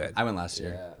 Because of COVID. I went last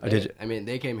year. Did you? I mean,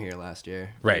 they came here last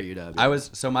year. for Right. UW. I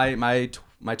was my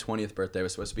 20th birthday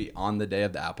was supposed to be on the day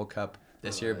of the Apple Cup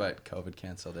this year, but COVID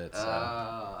canceled it,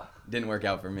 so didn't work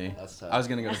out for me. That's tough. I was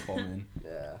gonna go to Pullman.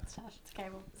 Yeah. It's okay.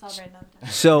 We'll celebrate another time.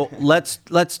 So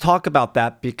let's talk about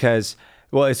that because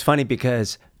it's funny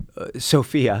because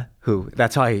Sophia, who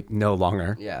that's how I know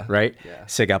longer, Yeah. right? Yeah.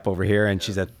 Sig up over here, and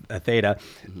she's a Theta.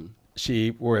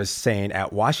 She was saying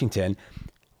at Washington,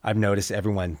 I've noticed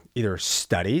everyone either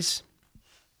studies,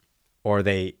 or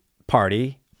they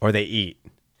party, or they eat.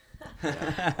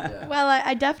 Well,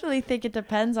 I definitely think it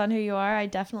depends on who you are. I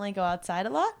definitely go outside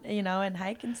a lot, and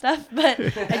hike and stuff. But I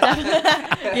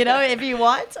definitely, if you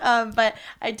want. But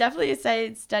I definitely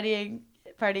say studying,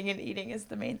 partying, and eating is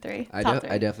the main three. I Top three.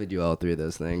 definitely do all three of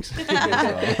those things.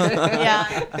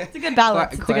 Yeah, it's a good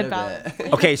balance. It's a Quite good a balance.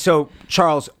 bit. Okay, so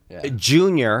Charles Yeah.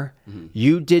 Jr.,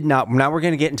 you did not. Now we're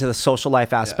going to get into the social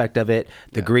life aspect of it,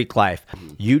 the Greek life.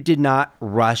 You did not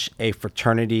rush a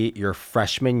fraternity your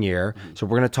freshman year, so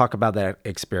we're going to talk about that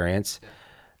experience.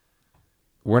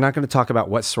 We're not going to talk about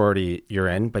what sorority you're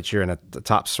in, but you're in the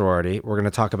top sorority. We're going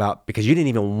to talk about because you didn't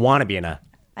even want to be in a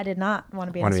I did not want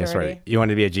to be in a sorority. You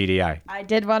wanted to be a GDI. I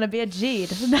did want to be a G'd.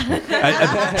 See now,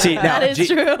 That is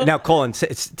true. Now, Colin,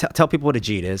 tell people what a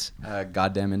GD is.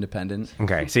 Goddamn independent.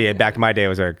 Okay. See, back in my day, I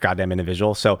was a goddamn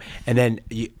individual. So, and then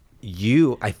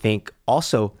you, I think,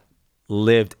 also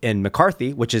lived in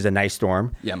McCarthy, which is a nice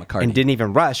dorm. Yeah, McCarthy. And didn't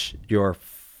even rush your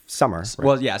summer. Right?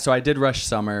 Well, yeah. So I did rush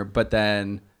summer, but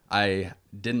then I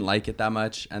didn't like it that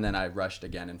much, and then I rushed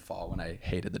again in fall when I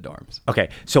hated the dorms. Okay,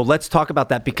 so let's talk about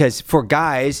that because for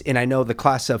guys, and I know the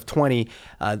class of 20,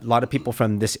 a lot of people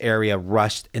from this area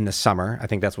rushed in the summer. I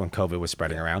think that's when COVID was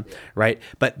spreading around, right?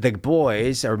 But the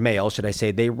boys, or males, should I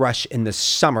say, they rush in the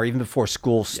summer, even before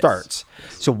school starts.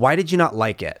 So why did you not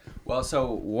like it? Well,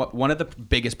 so one of the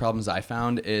biggest problems I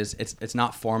found is it's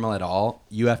not formal at all.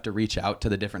 You have to reach out to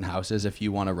the different houses if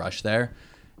you want to rush there.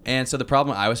 And so the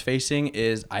problem I was facing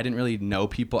is I didn't really know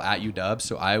people at UW,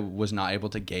 so I was not able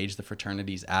to gauge the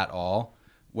fraternities at all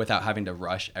without having to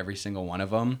rush every single one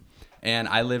of them. And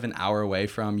I live an hour away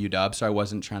from UW, so I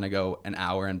wasn't trying to go an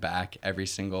hour and back every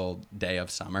single day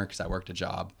of summer because I worked a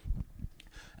job.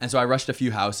 And so I rushed a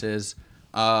few houses.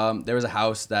 There was a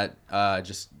house that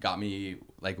just got me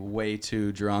like way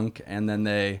too drunk, and then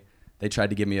they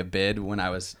tried to give me a bid when I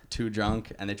was too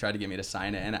drunk, and they tried to get me to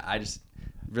sign it, and I just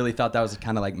really thought that was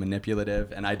kind of like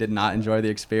manipulative, and I did not enjoy the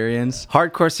experience.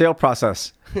 Hardcore sale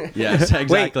process. Yes,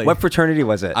 exactly. Wait, what fraternity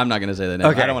was it? I'm not going to say the name.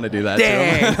 Okay. I don't want to do that.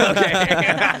 Dang.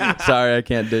 To them. Sorry, I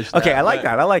can't dish that. Okay, I like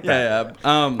that. I like that.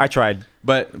 Yeah. I tried.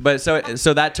 But so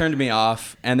that turned me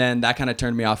off, and then that kind of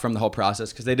turned me off from the whole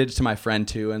process because they did it to my friend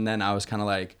too, and then I was kind of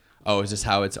like, oh, is this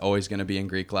how it's always going to be in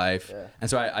Greek life? Yeah. And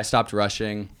so I stopped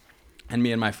rushing, and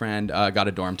me and my friend got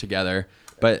a dorm together.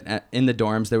 But in the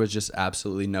dorms, there was just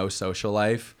absolutely no social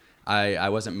life. I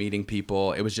wasn't meeting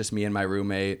people. It was just me and my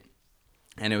roommate,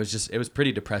 and it was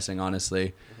pretty depressing,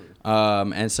 honestly.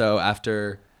 And so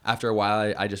after a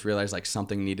while, I just realized like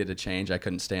something needed to change. I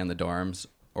couldn't stay in the dorms,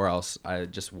 or else I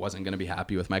just wasn't going to be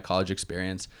happy with my college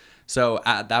experience. So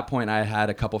at that point, I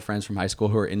had a couple friends from high school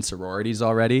who were in sororities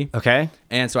already. Okay.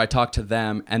 And so I talked to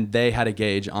them, and they had a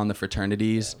gauge on the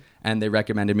fraternities, and they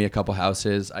recommended me a couple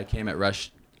houses. I came and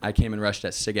rushed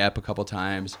at SIGEP a couple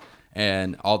times,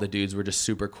 and all the dudes were just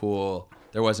super cool.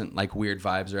 There wasn't like weird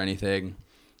vibes or anything,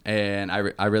 and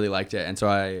I really liked it. And so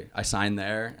I signed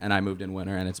there, and I moved in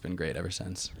winter, and it's been great ever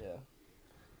since. Yeah.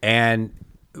 And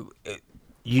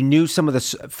you knew some of the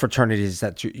fraternities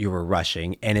that you were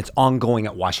rushing, and it's ongoing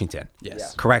at Washington.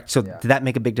 Yes. Correct? So did that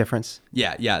make a big difference?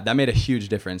 Yeah, that made a huge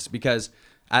difference because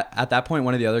at that point,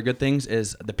 one of the other good things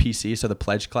is the PC. So the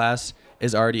pledge class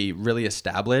is already really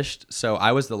established. So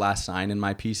I was the last sign in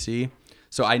my PC.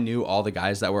 So I knew all the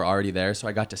guys that were already there. So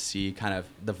I got to see kind of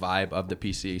the vibe of the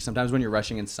PC. Sometimes when you're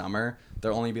rushing in summer,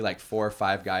 there'll only be like 4 or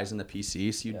 5 guys in the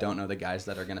PC. So you don't know the guys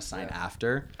that are going to sign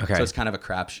after. Okay. So it's kind of a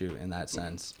crapshoot in that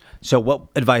sense. So what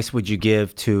advice would you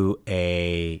give to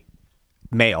a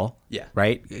male, Yeah.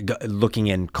 right, looking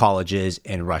in colleges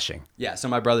and rushing? Yeah, so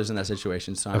my brother's in that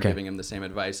situation, so I'm Okay. giving him the same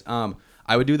advice.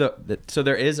 I would do so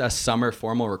there is a summer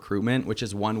formal recruitment, which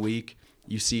is 1 week.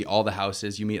 You see all the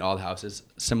houses, you meet all the houses,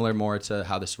 similar more to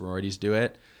how the sororities do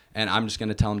it. And I'm just going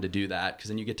to tell him to do that because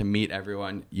then you get to meet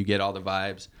everyone, you get all the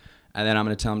vibes. And then I'm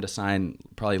going to tell him to sign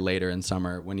probably later in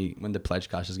summer when the pledge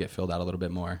classes get filled out a little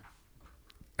bit more.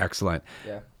 Excellent.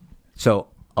 Yeah. So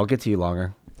I'll get to you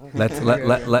longer. Let's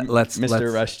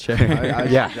Mr. Rush Chair.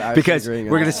 Yeah, because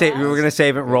we're gonna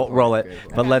save it, roll it.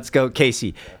 But let's go,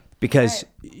 Casey, because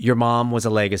your mom was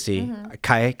a legacy.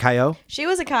 Kayo. She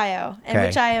was a Kaio, in Okay.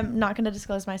 which I am not going to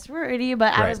disclose my sorority,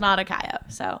 but I Right. was not a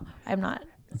Kaio, so I'm not.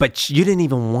 But you didn't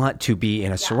even want to be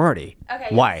in a sorority. Okay,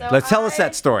 Why? yeah, so Let's tell us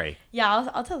that story. Yeah,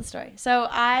 I'll tell the story. So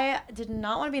I did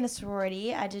not want to be in a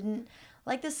sorority. I didn't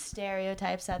like the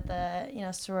stereotypes that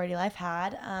the sorority life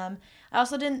had. I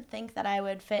also didn't think that I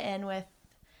would fit in with.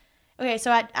 Okay,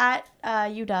 so at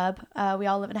UW, we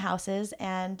all live in houses,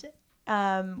 and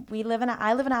I live in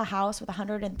a house with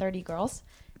 130 girls,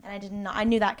 and I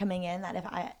knew that coming in that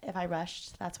if I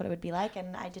rushed, that's what it would be like,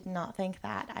 and I did not think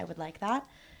that I would like that,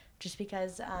 just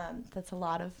because that's a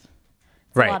lot of.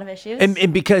 Right. A lot of issues.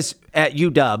 And because at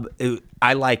UW,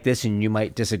 I like this, and you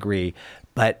might disagree,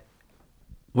 but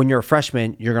when you're a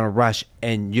freshman, you're going to rush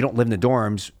and you don't live in the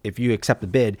dorms. If you accept the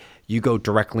bid, you go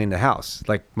directly in the house.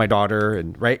 Like my daughter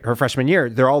and her freshman year,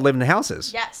 they're all living in the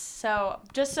houses. Yes. So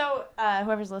just so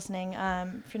whoever's listening,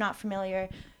 if you're not familiar,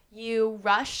 you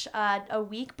rush a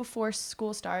week before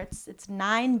school starts. It's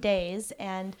 9 days,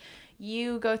 and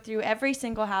you go through every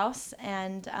single house,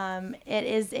 and it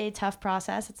is a tough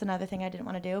process. It's another thing I didn't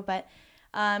want to do, but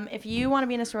if you want to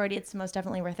be in a sorority, it's most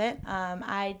definitely worth it.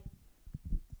 I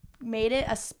made it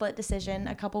a split decision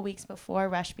a couple weeks before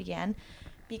rush began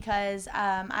because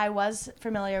I was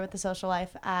familiar with the social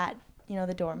life at the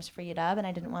dorms for UW, and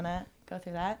I didn't want to go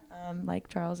through that like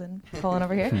Charles and Colin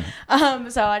over here.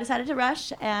 So I decided to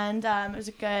rush, and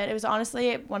it was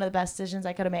honestly one of the best decisions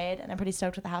I could have made, and I'm pretty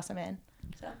stoked with the house I'm in.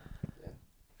 So.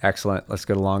 Excellent. Let's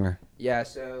go to longer. Yeah,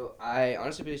 so I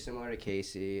honestly pretty similar to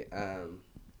Casey.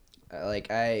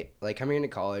 I coming into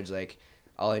college, like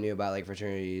all I knew about like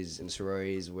fraternities and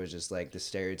sororities was just like the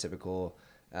stereotypical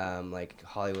like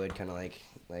Hollywood kind of like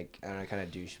I don't know, kind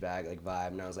of douchebag like vibe,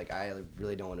 and I was like, I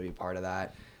really don't want to be part of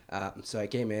that. So I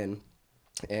came in,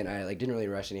 and I like didn't really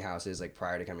rush any houses like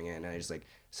prior to coming in. And I just like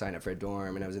signed up for a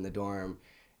dorm, and I was in the dorm,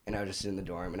 and I was just in the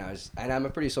dorm, and I'm a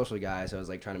pretty social guy, so I was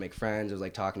like trying to make friends. I was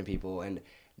like talking to people, and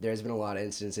there's been a lot of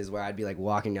instances where I'd be like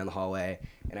walking down the hallway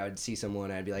and I would see someone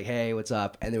and I'd be like, hey, what's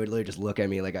up? And they would literally just look at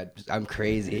me like I'm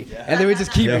crazy. Yeah. And they would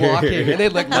just keep walking, and they'd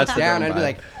look down, and I'd be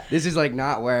like, this is like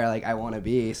not where like I want to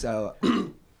be. So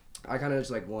I kind of just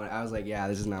like I was like, yeah,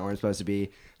 this is not where I'm supposed to be.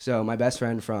 So my best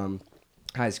friend from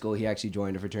high school, he actually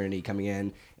joined a fraternity coming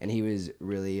in, and he was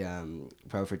really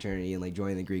pro fraternity and like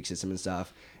joining the Greek system and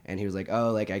stuff. And he was like,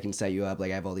 oh, like I can set you up,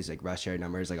 like I have all these like rush share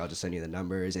numbers, like I'll just send you the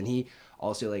numbers. And he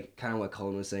also like kind of what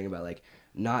Colin was saying about like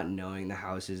not knowing the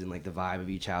houses and like the vibe of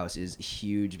each house is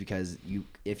huge, because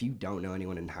if you don't know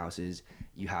anyone in houses,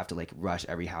 you have to like rush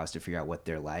every house to figure out what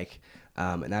they're like.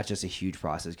 And that's just a huge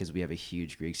process because we have a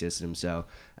huge Greek system. So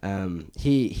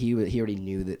he already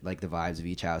knew that like the vibes of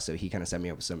each house. So he kind of set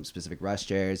me up with some specific rush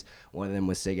chairs. One of them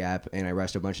was SIGAP, and I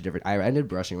rushed a bunch of different. I ended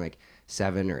up rushing like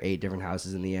 7 or 8 different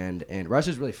houses in the end. And rush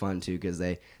is really fun too because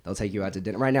they'll take you out to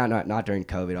dinner. Right now, not during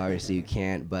COVID, obviously you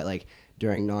can't, but like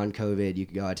during non-COVID, you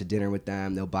can go out to dinner with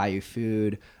them. They'll buy you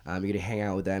food. You get to hang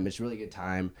out with them. It's a really good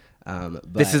time.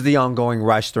 But This is the ongoing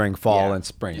rush during fall Yeah. and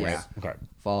spring, Yes. right? Okay.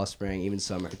 fall, spring, even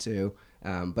summer too.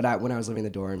 But when I was living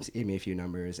in the dorms, he gave me a few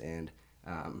numbers, and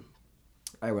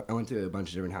I went to a bunch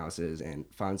of different houses and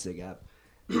found SIGAP.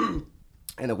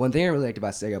 And the one thing I really liked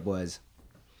about SIGAP was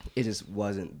it just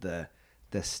wasn't the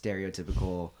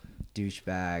stereotypical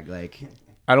douchebag like.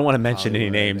 I don't want to mention any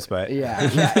Hollywood. names, but Yeah,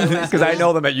 because I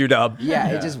know them at UW. Yeah,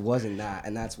 it just wasn't that,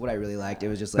 and that's what I really liked. It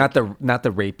was just like Not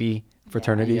the rapey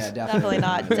fraternities. Yeah, Definitely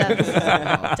not.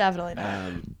 Definitely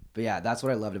not. But yeah, that's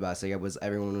what I loved about SIGAP was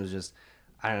everyone was just,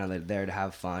 I don't know, they're there to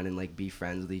have fun and like be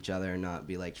friends with each other and not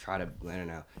be like try to, I don't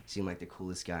know, seem like the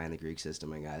coolest guy in the Greek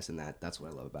system, I guess. And that's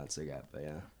what I love about SIGAP. But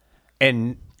yeah,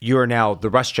 And you are now the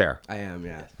rush chair. I am.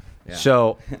 Yeah. Yeah.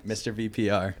 So, Mr.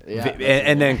 VPR. Yeah,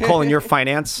 and then Colin, your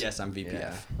finance. Yes, I'm VPF.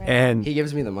 Yeah. And He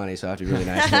gives me the money, so I have to be really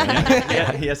nice to him.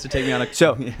 Yeah, he has to take me on a.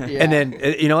 so, and then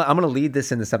you know what? I'm gonna lead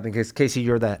this into something because Casey,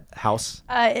 you're the house.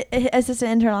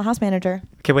 Assistant internal house manager.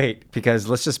 Okay, wait, because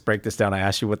let's just break this down. I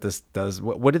asked you what this does.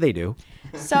 What do they do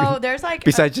So there's like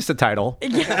besides just a title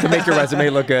to make your resume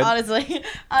look good? honestly,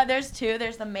 there's two.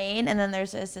 There's the main, and then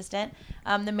there's the assistant.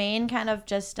 The main kind of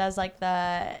just does like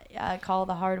the call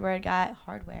the hardware guy.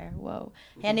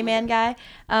 Handyman guy.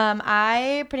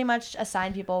 I pretty much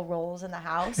assign people roles in the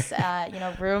house.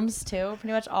 Rooms too.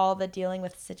 Pretty much all the dealing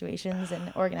with situations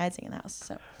and organizing in the house.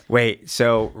 So. Wait,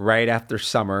 so right after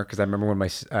summer, because I remember when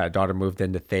my daughter moved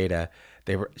into Theta,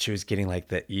 she was getting like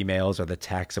the emails or the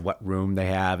texts of what room they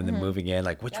have, and then moving in,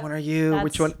 like, which one are you?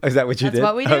 Which one is that? What you That's did?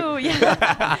 what we do.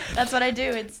 Yeah, that's what I do.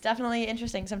 It's definitely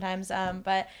interesting sometimes.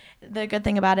 But the good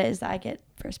thing about it is that I get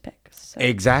first pick. So.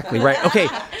 Exactly right. Okay,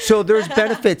 so there's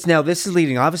benefits. Now this is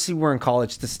leading. Obviously, we're in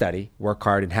college to study, work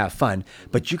hard, and have fun.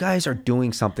 But you guys are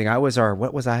doing something.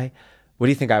 What was I? What do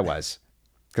you think I was?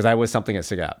 Because I was something at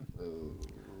SIGAP.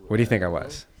 What do you think I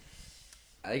was?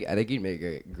 I think you'd make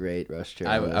a great rush chair.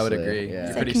 I would honestly. agree. Yeah.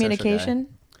 Is Pretty that social communication?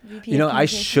 VP You know, of I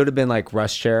communication? should have been like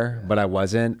rush chair, but I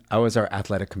wasn't. I was our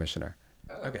athletic commissioner.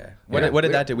 Okay. What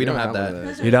did that do? We don't have one of that.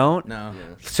 those. You don't? No.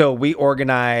 So we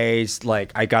organized,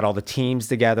 like, I got all the teams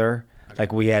together.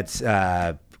 Like, we had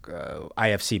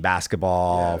IFC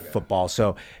basketball, football.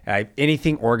 So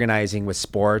anything organizing with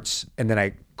sports. And then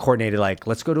I coordinated, like,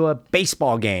 let's go to a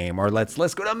baseball game, or let's go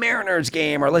to a Mariners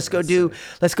game, or let's go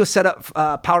set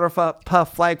up powder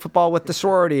puff flag football with the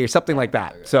sorority or something like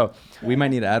that. So We might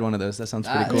need to add one of those. That sounds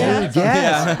pretty cool. Yeah.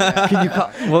 yes. Can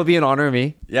you will it be an honor of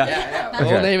me? Yeah. Yeah.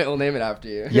 Okay. We'll name it after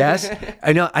you. Yes.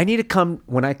 I know. I need to come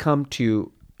when I come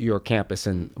to your campus,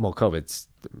 and COVID's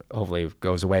hopefully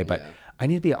goes away, but I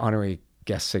need to be an honorary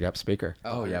guest SIGUP speaker.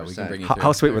 Oh yeah, we can bring you. How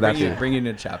through. sweet would that Bring you- be? Bring you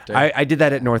to chapter. I did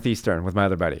that at Northeastern with my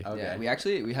other buddy. Okay. Yeah,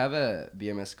 we have a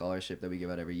BMS scholarship that we give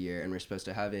out every year, and we're supposed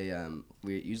to have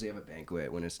we usually have a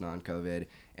banquet when it's non-COVID,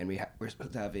 and we're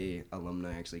supposed to have a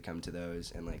alumni actually come to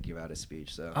those and like give out a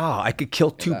speech. So Oh, I could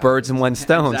kill two that birds in one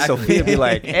stone. Exactly. Sophia would be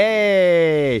like,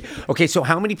 hey. Okay, so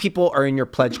how many people are in your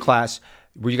pledge class?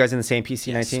 Were you guys in the same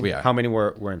PC 19? Yes, we are. How many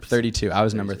were in PC? 32. I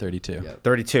was number 32. Yep.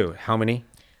 32. How many?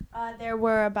 There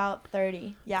were about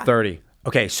 30. Yeah. 30.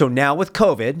 Okay, so now with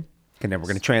COVID, and then we're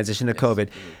going to transition to COVID.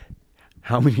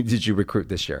 How many did you recruit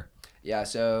this year? Yeah,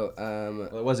 so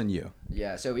Well, it wasn't you.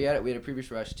 yeah, so we had a previous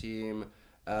rush team.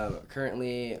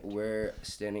 Currently, we're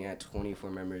standing at 24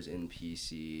 members in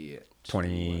PC.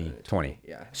 20.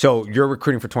 Yeah. So you're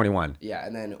recruiting for 21. Yeah,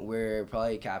 and then we're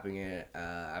probably capping it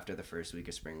after the first week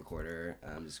of spring quarter.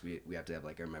 Just we have to have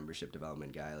like our membership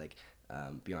development guy like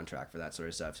be on track for that sort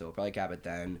of stuff. So we'll probably cap it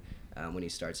then when he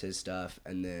starts his stuff,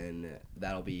 and then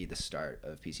that'll be the start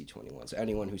of PC 21. So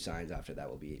anyone who signs after that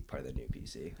will be part of the new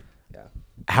PC. Yeah.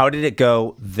 How did it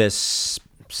go this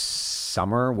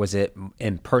summer? Was it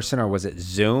in person or was it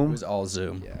Zoom? It was all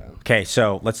Zoom. Yeah. Okay,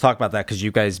 so let's talk about that because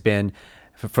you guys been,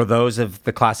 for those of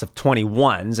the class of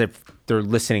 21s, if they're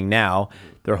listening now,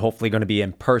 they're hopefully going to be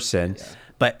in person. Yeah.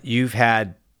 But you've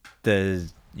been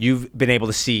able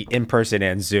to see in person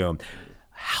and Zoom.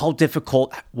 How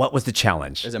difficult? What was the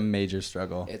challenge? It was a major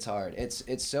struggle. It's hard. It's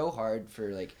so hard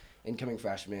for like incoming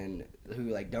freshmen who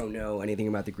like don't know anything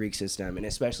about the Greek system, and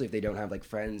especially if they don't have like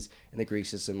friends in the Greek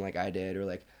system like I did, or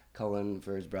like Cullen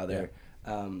for his brother,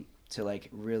 to like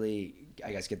really,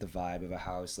 I guess, get the vibe of a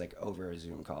house like over a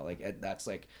Zoom call. Like that's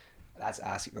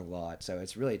asking a lot. So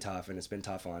it's really tough, and it's been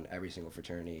tough on every single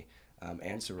fraternity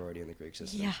and sorority in the Greek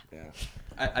system. Yeah.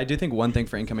 I do think one thing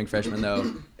for incoming freshmen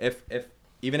though, if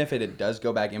even if it does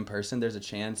go back in person, there's a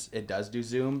chance it does do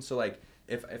Zoom. So like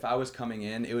if I was coming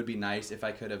in, it would be nice if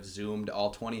I could have Zoomed all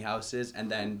 20 houses and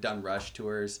then done rush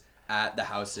tours at the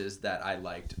houses that I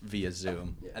liked via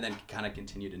Zoom, and then kind of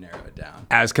continue to narrow it down.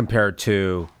 As compared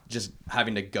to Just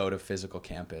having to go to physical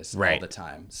campus all Right. the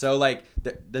time. So like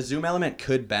the Zoom element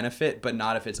could benefit, but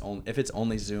not if it's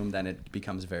only Zoom, then it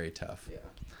becomes very tough. Yeah.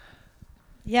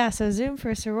 Yeah, so Zoom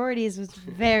for sororities was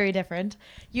very different.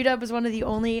 UW was one of the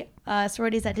only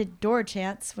sororities that did door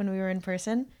chants when we were in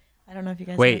person. I don't know if you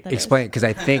guys know what wait, that explain is. because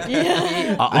I think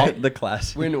The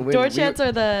class. When Door we- chants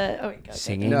are the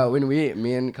singing. No, when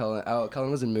me and Cullen, Cullen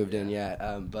wasn't moved in yet,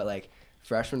 but like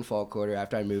freshman fall quarter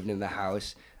after I moved in the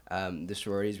house, the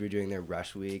sororities were doing their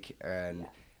rush week, and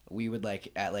we would like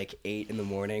at like 8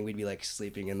 a.m, we'd be like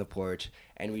sleeping in the porch,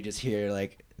 and we just hear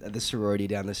like the sorority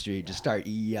down the street just start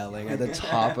yelling at the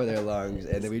top of their lungs,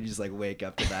 and then we just like wake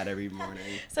up to that every morning.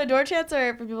 So door chants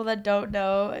are, for people that don't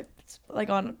know, it's like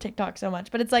on TikTok so much,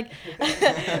 but it's like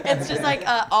it's just like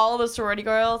all the sorority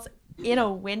girls in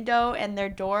a window and their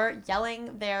door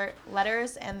yelling their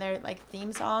letters and their like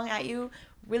theme song at you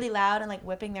really loud and like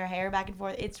whipping their hair back and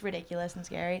forth. It's ridiculous and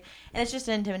scary, and it's just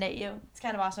to intimidate you. It's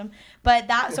kind of awesome. But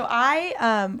so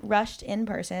I rushed in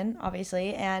person,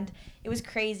 obviously, and it was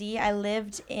crazy. I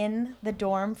lived in the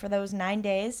dorm for those 9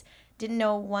 days, didn't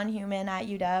know one human at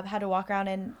UW, had to walk around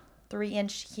in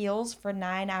 3-inch heels for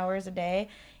 9 hours a day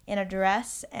in a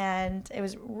dress, and it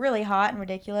was really hot and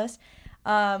ridiculous.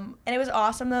 And it was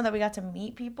awesome though that we got to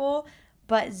meet people.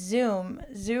 But Zoom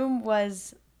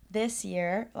was last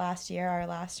year, our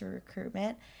last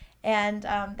recruitment. And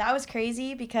that was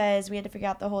crazy because we had to figure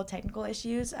out the whole technical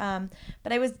issues.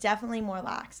 But it was definitely more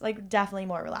relaxed.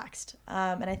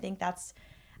 And I think that's,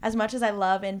 as much as I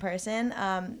love in person,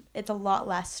 it's a lot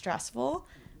less stressful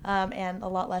and a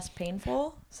lot less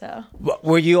painful. So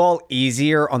Were you all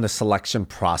easier on the selection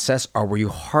process, or were you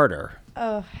harder?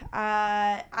 Oh,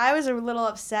 I was a little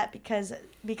upset because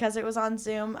it was on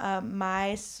Zoom.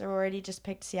 My sorority just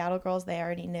picked Seattle girls they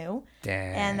already knew.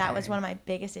 Dang. And that was one of my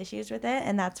biggest issues with it,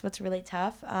 and that's what's really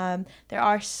tough. There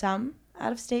are some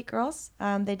out-of-state girls.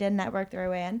 They did network their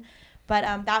way in,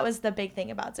 but that was the big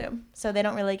thing about Zoom. So they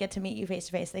don't really get to meet you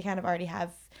face-to-face. They kind of already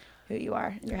have who you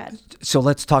are in your head. So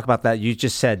let's talk about that. You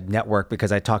just said network,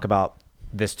 because I talk about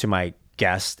this to my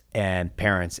guests and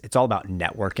parents. It's all about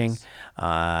networking.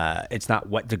 It's not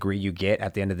what degree you get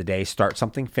at the end of the day. Start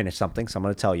something, finish something. So I'm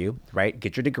going to tell you, right?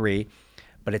 Get your degree,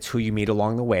 but it's who you meet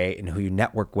along the way and who you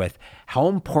network with. How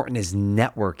important is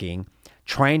networking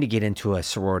trying to get into a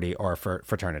sorority or a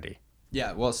fraternity?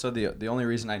 Yeah, well, so the only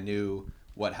reason I knew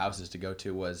what houses to go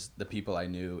to was the people I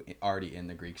knew already in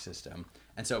the Greek system.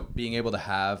 And so being able to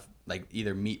have like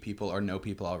either meet people or know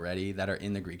people already that are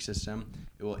in the Greek system,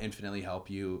 it will infinitely help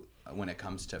you when it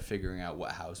comes to figuring out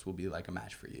what house will be like a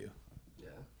match for you.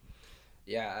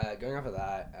 Going off of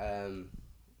that,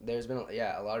 there's been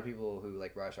a lot of people who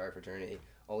like rush our fraternity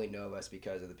only know of us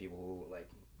because of the people who like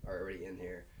are already in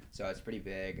here. So it's pretty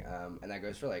big, and that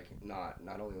goes for like not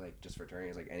only like just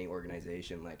fraternities, like any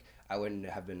organization. Like I wouldn't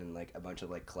have been in like a bunch of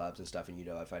like clubs and stuff in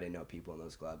UW if I didn't know people in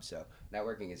those clubs. So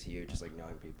networking is huge, just like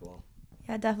knowing people.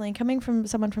 Yeah, definitely. Coming from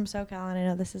someone from SoCal, and I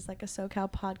know this is like a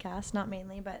SoCal podcast, not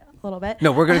mainly, but a little bit.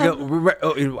 No, we're going to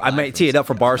go. I might tee it up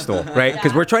for Barstool, right?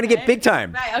 Because we're trying to get big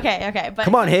time. Right, okay. But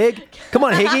Come on, Higgy.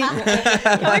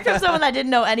 Coming from someone that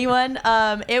didn't know anyone,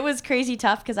 it was crazy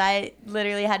tough because I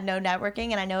literally had no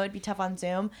networking, and I know it'd be tough on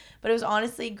Zoom. But it was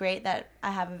honestly great that I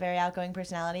have a very outgoing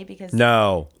personality because...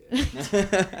 No.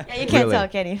 Yeah, you can't tell,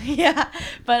 can you? Yeah.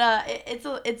 But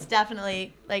it's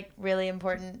definitely like really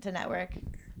important to network.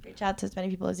 Reach out to as many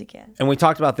people as you can. And we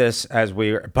talked about this as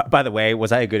we were, by the way,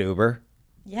 was I a good Uber?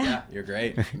 Yeah. You're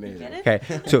great. Okay.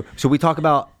 So we talk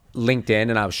about LinkedIn,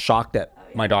 and I was shocked that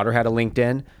my daughter had a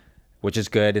LinkedIn, which is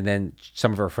good. And then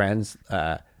some of her friends,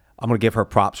 I'm going to give her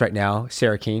props right now.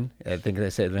 Sarah Keene, I think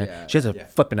they said, she has a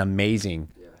flipping amazing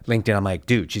LinkedIn. I'm like,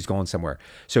 dude, she's going somewhere.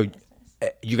 So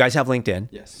you guys have LinkedIn,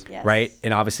 Yes. right?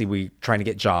 And obviously we trying to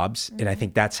get jobs. And I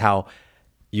think that's how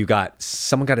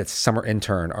someone got a summer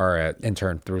intern or an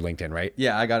intern through LinkedIn, right?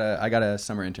 Yeah, I got a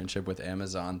summer internship with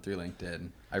Amazon through LinkedIn.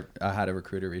 I had a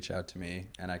recruiter reach out to me,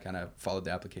 and I kind of followed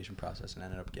the application process and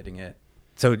ended up getting it.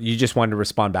 So you just wanted to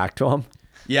respond back to him?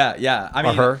 Yeah. I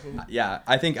mean, her? Yeah,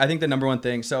 I think the number one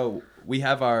thing. So we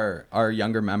have our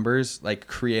younger members like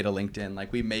create a LinkedIn,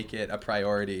 like we make it a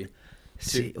priority.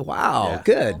 Wow,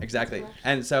 good. Exactly.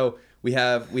 And so we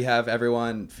have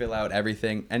everyone fill out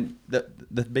everything, and the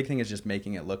big thing is just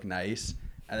making it look nice.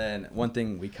 And then one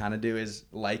thing we kind of do is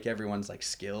like everyone's like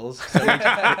skills. So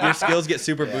your skills get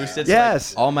super boosted. So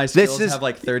Yes. Like, all my skills have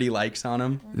like 30 likes on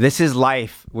them. This is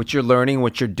life. What you're learning,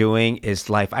 what you're doing is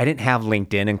life. I didn't have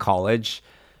LinkedIn in college,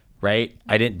 right?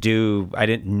 I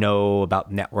didn't know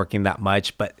about networking that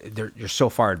much, but you're so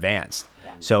far advanced.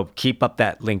 So keep up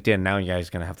that LinkedIn. Now you guys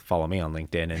are going to have to follow me on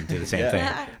LinkedIn and do the same thing.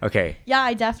 Okay. Yeah,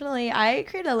 I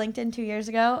created a LinkedIn 2 years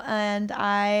ago, and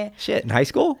in high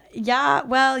school?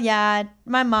 Yeah,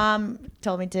 my mom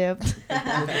told me to.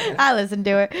 I listened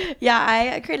to her. Yeah,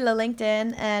 I created a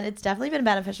LinkedIn, and it's definitely been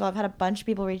beneficial. I've had a bunch of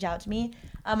people reach out to me.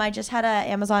 I just had an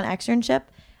Amazon externship,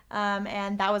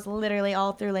 and that was literally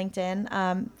all through LinkedIn.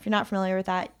 If you're not familiar with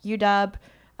that,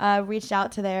 UW reached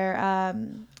out to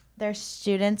their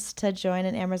students to join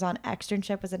an Amazon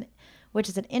externship, which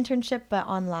is an internship but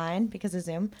online because of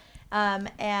Zoom.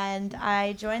 And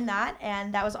I joined that,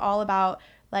 and that was all about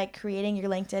like creating your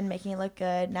LinkedIn, making it look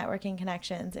good, networking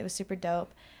connections. It was super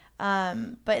dope.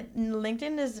 But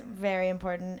LinkedIn is very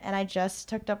important, and I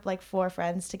just hooked up like 4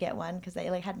 friends to get one because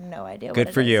they like had no idea. Good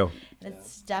what for it is. you. And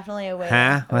it's definitely a way.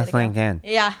 Huh? a way What's to go. LinkedIn?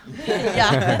 Yeah,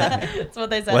 yeah, that's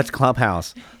what they said. What's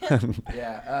Clubhouse?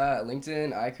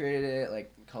 LinkedIn, I created it,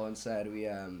 like Colin said, we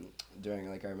during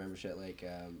like our membership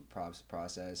props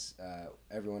process,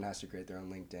 everyone has to create their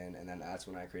own LinkedIn, and then that's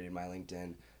when I created my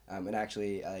LinkedIn. And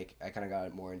actually, like, I kind of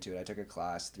got more into it. I took a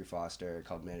class through Foster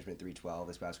called Management 312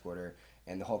 this past quarter,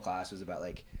 and the whole class was about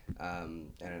like I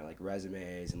don't know, like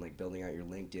resumes and like building out your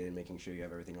LinkedIn and making sure you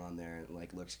have everything on there and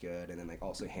like looks good. And then like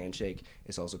also Handshake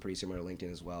is also pretty similar to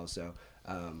LinkedIn as well. So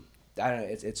I don't know,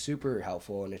 it's super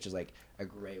helpful, and it's just like a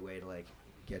great way to like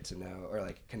get to know or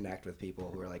like connect with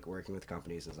people who are like working with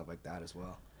companies and stuff like that as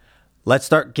well. Let's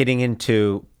start getting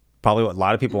into probably what a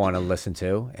lot of people want to listen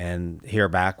to and hear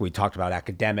back. We talked about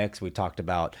academics. We talked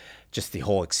about just the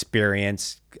whole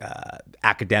experience,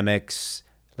 academics.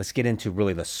 Let's get into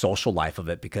really the social life of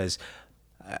it, because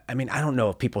I mean, I don't know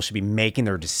if people should be making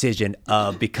their decision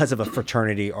of because of a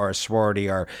fraternity or a sorority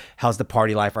or how's the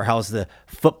party life or how's the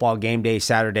football game day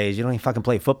Saturdays. You don't even fucking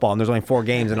play football, and there's only 4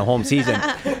 games in a home season.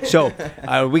 So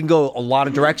we can go a lot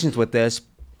of directions with this,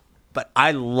 but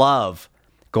I love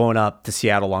going up to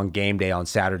Seattle on game day on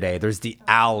Saturday. There's the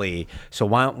alley. So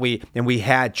why don't we, and we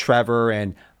had Trevor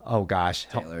and, oh gosh,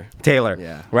 Taylor,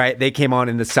 Yeah. right? They came on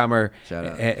in the summer. Shout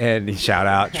out. And shout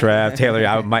out Trev, Taylor.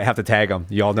 I might have to tag them.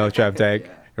 You all know Trev Tag,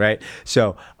 right?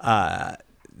 So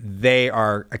they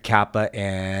are a Kappa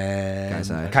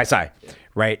and Chi Psi,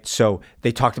 right? So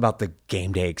they talked about the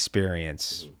game day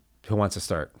experience. Who wants to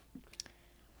start?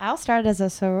 I'll start as a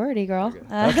sorority girl.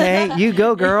 Okay, you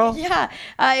go, girl. Yeah,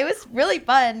 it was really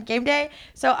fun. Game day.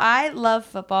 So I love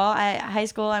football. High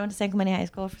school, I went to San Clemente High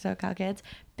School for SoCal kids.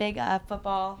 Big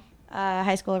football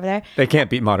high school over there. They can't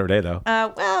beat Mater Dei, though.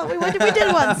 Well, we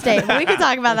did one state, but we could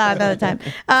talk about that another time.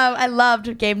 I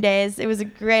loved game days. It was a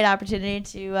great opportunity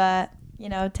to,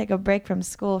 take a break from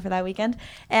school for that weekend.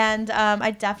 And I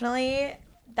definitely...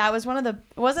 That was it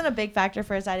wasn't a big factor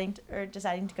for deciding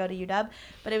to go to UW,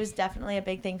 but it was definitely a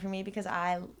big thing for me because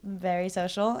I'm very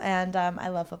social and I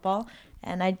love football.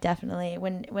 And I definitely,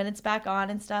 when it's back on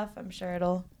and stuff, I'm sure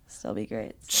it'll still be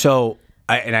great. So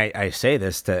I say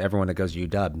this to everyone that goes to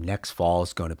UW, next fall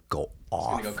is going to go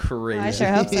off. It's gonna go crazy. I sure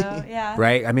hope so, yeah.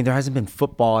 Right? I mean, there hasn't been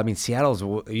football. I mean,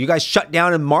 you guys shut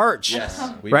down in March.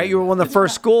 Yes. Right? You were one of the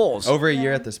first schools. Over a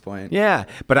year at this point. Yeah.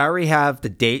 But I already have the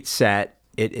date set.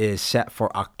 It is set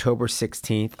for October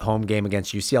 16th, home game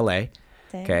against UCLA.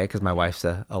 Dang. Okay, because my wife's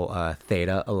a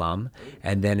Theta alum.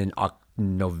 And then in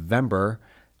November,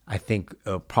 I think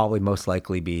it'll probably most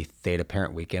likely be Theta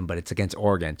Parent Weekend, but it's against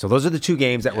Oregon. So those are the 2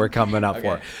 games that we're coming up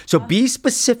for. So be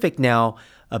specific now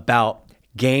about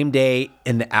game day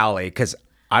in the alley, because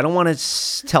I don't want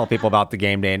to tell people about the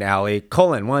game day in the alley.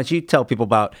 Colin, why don't you tell people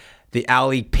about the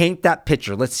alley? Paint that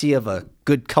picture. Let's see if a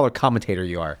good color commentator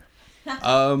you are.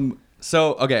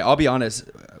 So, okay, I'll be honest.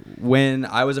 When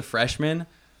I was a freshman,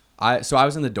 I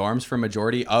was in the dorms for a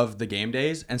majority of the game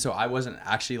days, and so I wasn't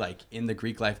actually like in the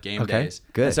Greek life game days.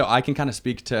 Good. And so I can kind of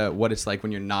speak to what it's like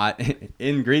when you're not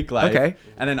in Greek life. Okay.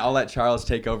 And then I'll let Charles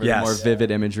take over Yes. the more vivid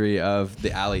imagery of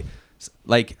the alley.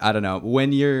 Like, I don't know,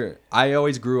 I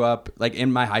always grew up, like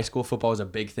in my high school, football was a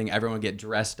big thing. Everyone would get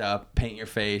dressed up, paint your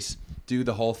face, do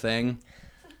the whole thing.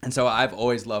 And so I've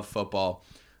always loved football.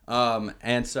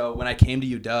 And so when I came to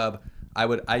UW,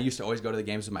 I used to always go to the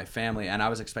games with my family, and I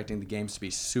was expecting the games to be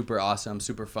super awesome,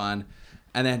 super fun.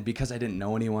 And then because I didn't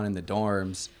know anyone in the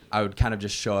dorms, I would kind of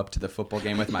just show up to the football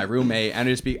game with my roommate, and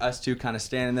it'd just be us 2 kind of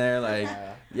standing there like,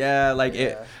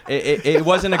 it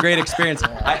wasn't a great experience.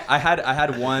 I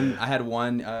had one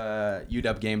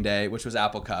UW game day, which was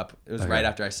Apple Cup. It was right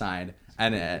after I signed,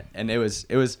 and it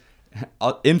was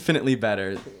infinitely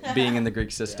better being in the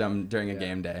Greek system during a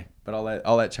game day. But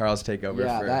I'll let Charles take over.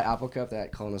 Yeah, that Apple Cup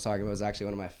that Colin was talking about was actually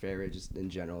one of my favorite just in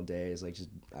general days, like just,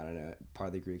 I don't know, part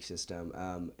of the Greek system.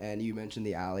 And you mentioned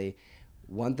the alley.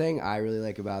 One thing I really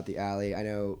like about the alley, I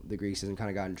know the Greek system kind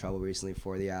of got in trouble recently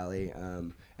for the alley,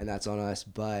 and that's on us,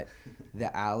 but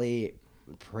the alley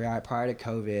prior to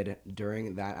COVID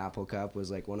during that Apple Cup was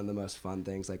like one of the most fun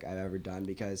things like I've ever done,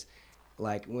 because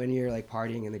like when you're like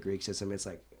partying in the Greek system, it's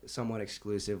like somewhat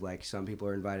exclusive. Like some people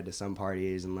are invited to some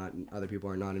parties and other people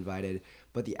are not invited,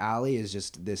 but the alley is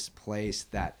just this place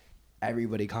that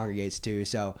everybody congregates to.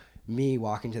 So me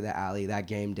walking to the alley that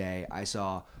game day, I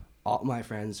saw all my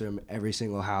friends from every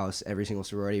single house, every single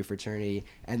sorority, fraternity,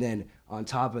 and then on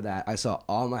top of that, I saw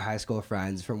all my high school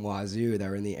friends from Wazoo that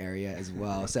were in the area as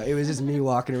well. So it was just me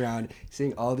walking around,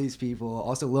 seeing all these people.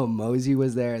 Also, Lil Mosey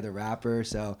was there, the rapper.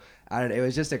 So I don't know, it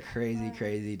was just a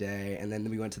crazy day. And then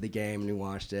we went to the game and we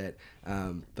watched it.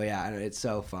 But yeah, I don't know, it's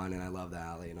so fun, and I love the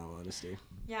alley in all honesty.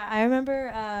 Yeah, I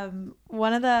remember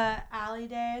one of the alley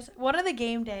days, one of the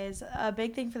game days, a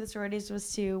big thing for the sororities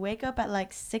was to wake up at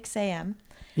like 6 a.m.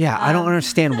 Yeah, I don't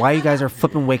understand why you guys are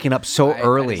flipping waking up so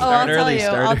early. Oh, I'll tell you.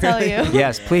 I'll tell you.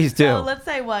 Yes, please do. So let's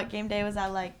say what game day was at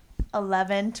like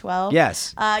 11, 12.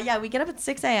 Yes. Yeah, we get up at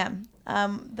 6 a.m.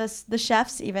 The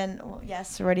chefs even, well,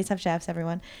 yes, sororities have chefs.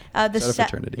 Everyone. The Shout out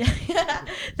fraternity.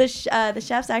 the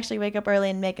chefs actually wake up early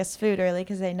and make us food early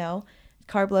because they know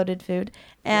carb loaded food,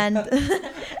 and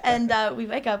and we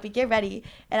wake up, we get ready,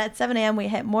 and at 7 a.m. we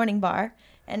hit morning bar.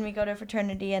 And we go to a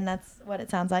fraternity, and that's what it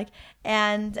sounds like.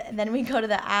 And then we go to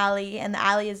the alley, and the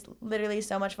alley is literally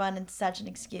so much fun and such an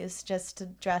excuse just to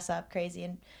dress up crazy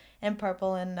and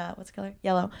purple and what's the color?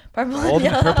 Yellow. Purple and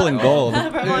yellow. Purple and gold.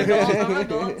 Purple and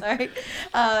gold, sorry.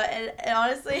 And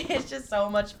honestly, it's just so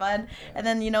much fun. And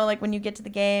then, like when you get to the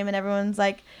game and everyone's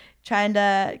like trying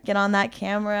to get on that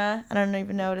camera. I don't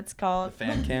even know what it's called. The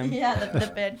fan cam? Yeah, the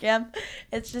fan cam.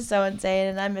 It's just so insane,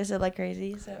 and I miss it like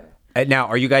crazy, so... Now,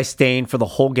 are you guys staying for the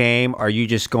whole game? Are you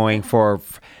just going for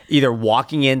either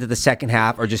walking into the second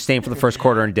half or just staying for the first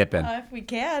quarter and dipping? If we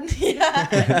can,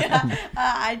 yeah.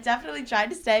 I definitely tried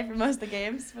to stay for most of the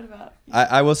games. What about you?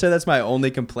 I will say that's my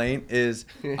only complaint is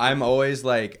I'm always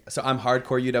like, so I'm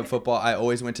hardcore UW football. I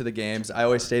always went to the games. I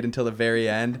always stayed until the very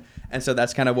end. And so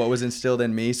that's kind of what was instilled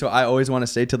in me. So I always want to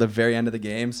stay till the very end of the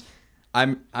games.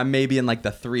 I'm maybe in like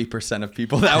the 3% of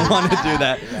people that want to do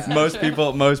that. Yeah.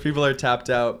 Most people are tapped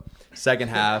out second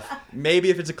half. Maybe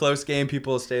if it's a close game,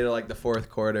 people will stay to like the fourth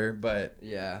quarter, but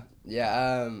yeah.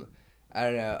 I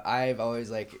don't know. I've always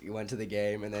like went to the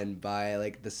game, and then by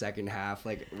like the second half,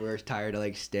 like we're tired of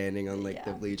like standing on like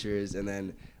the bleachers, and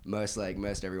then most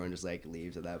everyone just like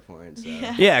leaves at that point. So.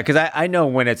 Yeah, because I know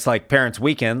when it's like parents'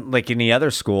 weekend, like any other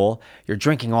school, you're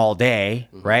drinking all day,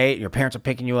 right? Your parents are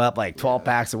picking you up like 12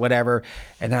 packs or whatever,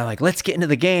 and they're like, let's get into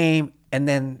the game, and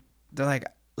then they're like,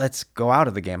 let's go out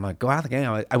of the game. I'm like, go out of the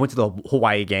game. I went to the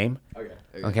Hawaii game.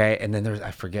 Okay. And then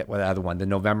I forget what the other one. It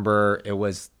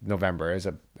was November. It was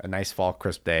a nice fall,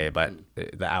 crisp day, but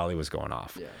the alley was going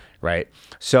off. Yeah. Right.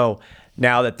 So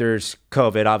now that there's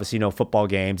COVID, obviously no football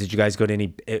games. Did you guys go to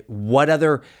any,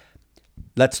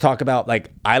 let's talk about,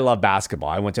 like, I love basketball.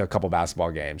 I went to a couple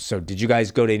basketball games. So did you guys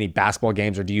go to any basketball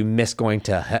games, or do you miss going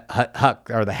to Huck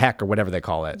or the Heck or whatever they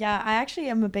call it? Yeah, I actually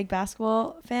am a big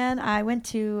basketball fan. I went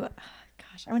to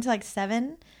like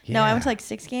 7. Yeah. No, I went to like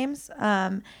 6 games.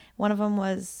 One of them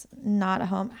was not a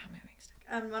home.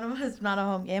 One of them was not a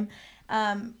home game.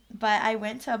 But I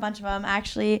went to a bunch of them.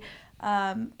 Actually,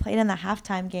 played in the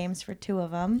halftime games for 2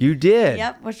 of them. You did?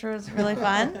 Yep, which was really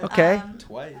fun. Okay.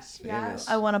 Twice. Yeah,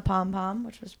 I won a pom-pom,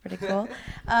 which was pretty cool.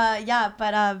 But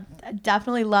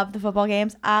definitely loved the football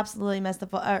games. Absolutely missed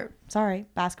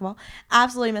basketball.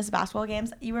 Absolutely missed the basketball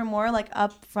games. You were more like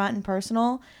up front and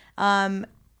personal. And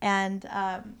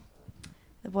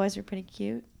the boys were pretty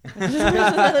cute. Which is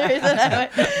another reason I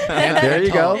went. There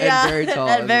you go. Yeah, and very tall.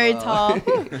 And very well.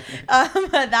 tall.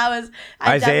 That was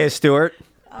Isaiah Stewart.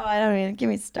 Oh, I don't even get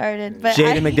me started. But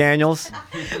Jaden McDaniels.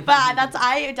 But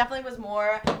I definitely was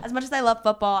more, as much as I love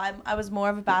football, I was more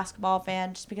of a basketball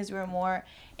fan just because we were more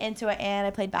into it, and I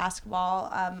played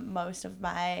basketball most of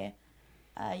my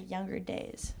younger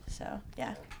days. So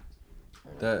yeah.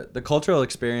 The cultural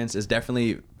experience is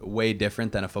definitely way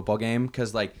different than a football game,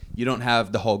 because like you don't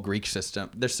have the whole Greek system.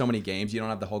 There's so many games, you don't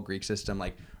have the whole Greek system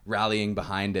like rallying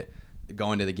behind it,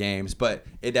 going to the games. But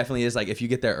it definitely is like, if you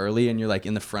get there early and you're like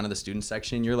in the front of the student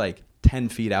section, you're like 10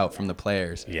 feet out from the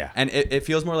players. Yeah. And it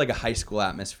feels more like a high school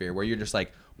atmosphere where you're just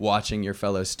like watching your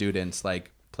fellow students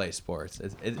like play sports.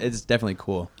 It's definitely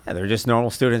cool. Yeah, they're just normal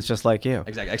students just like you.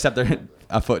 Exactly, except they're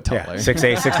a foot taller. Yeah,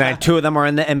 6'8", 6'9". 2 of them are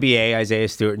in the NBA, Isaiah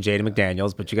Stewart and Jaden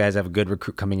McDaniels, but you guys have a good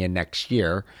recruit coming in next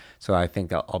year, so I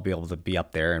think I'll be able to be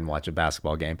up there and watch a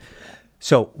basketball game.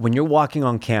 So when you're walking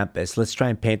on campus, let's try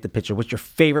and paint the picture. What's your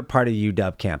favorite part of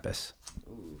UW campus?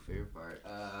 Ooh, favorite part.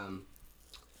 I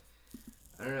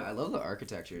don't know. I love the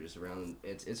architecture just around.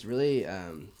 It's really...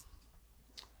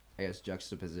 I guess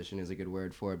juxtaposition is a good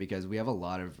word for it, because we have a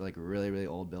lot of like really, really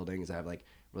old buildings that have like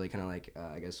really kind of like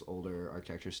I guess older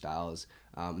architecture styles.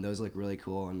 And those look really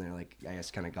cool, and they're like I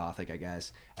guess kind of gothic, I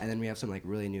guess. And then we have some like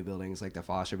really new buildings, like the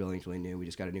Foster building's really new. We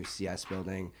just got a new CS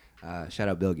building. Shout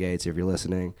out Bill Gates if you're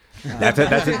listening. That's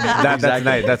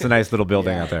a nice little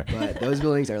building out there. But those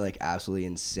buildings are like absolutely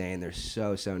insane. They're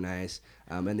so nice.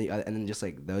 And then just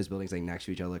like those buildings like next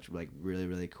to each other look like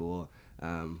really cool.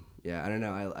 Yeah, I don't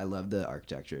know. I love the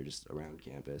architecture just around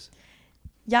campus.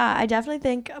 Yeah, I definitely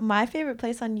think my favorite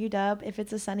place on UW, if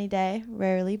it's a sunny day,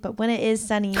 rarely, but when it is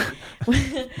sunny,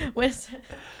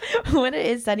 when it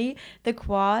is sunny, the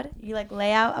quad, you like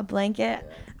lay out a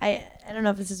blanket. I don't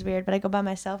know if this is weird, but I go by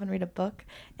myself and read a book,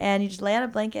 and you just lay out a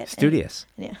blanket. Studious.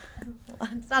 Yeah, well,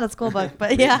 it's not a school book,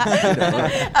 but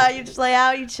yeah, you just lay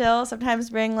out, you chill. Sometimes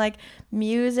bring like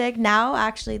music. Now,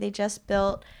 actually, they just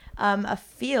built a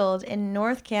field in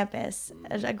North Campus,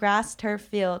 a grass turf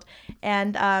field,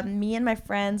 and me and my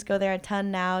friends go there a ton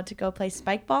now to go play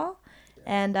spike ball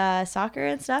and soccer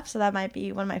and stuff. So that might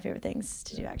be one of my favorite things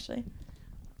to do, actually.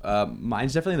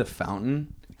 Mine's definitely the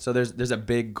fountain. So there's a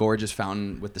big gorgeous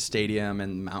fountain with the stadium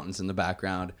and mountains in the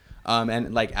background.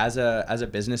 And like as a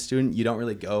business student, you don't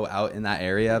really go out in that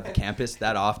area of the campus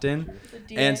that often.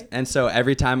 And so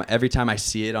every time I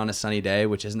see it on a sunny day,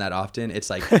 which isn't that often, it's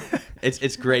like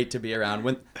it's great to be around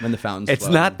when the fountain's It's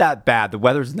flowing. not that bad. The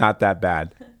weather's not that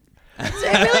bad.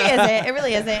 It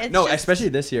really isn't. It's No, just, especially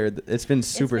this year. It's been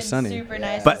super it's been sunny. Super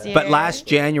nice But this but year. last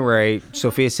January,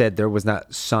 Sophia said there was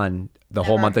not sun the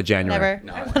whole Never. month of January. Never.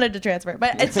 No. I wanted to transfer,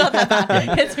 but it's not that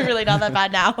bad. It's really not that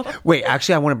bad now. Wait,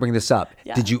 actually, I want to bring this up.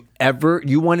 Yeah. Did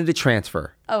you wanted to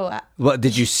transfer? Oh, Well,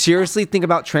 did you seriously think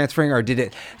about transferring, or did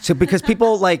it? So because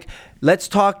people like, let's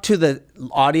talk to the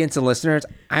audience and listeners.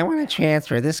 I want to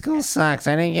transfer. This school sucks.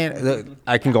 I didn't get.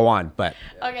 I can go on, but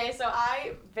okay. So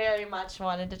I very much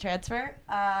wanted to transfer.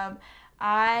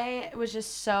 I was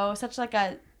just such like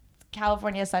a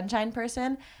California sunshine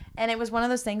person, and it was one of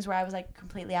those things where I was like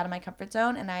completely out of my comfort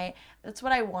zone, and that's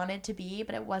what I wanted to be,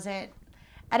 but it wasn't.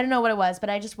 I don't know what it was, but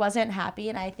I just wasn't happy,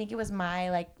 and I think it was my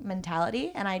like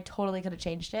mentality, and I totally could have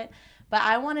changed it. But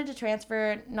I wanted to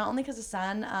transfer not only because of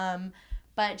sun,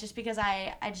 but just because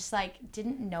I just like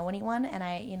didn't know anyone, and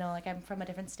like I'm from a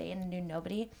different state and knew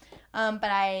nobody. But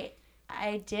I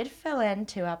did fill in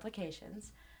 2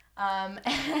 applications.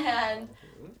 And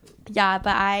yeah,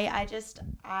 but I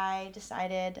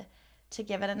decided to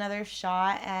give it another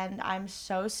shot, and I'm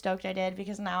so stoked I did,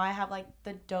 because now I have like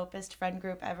the dopest friend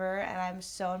group ever, and I'm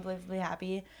so unbelievably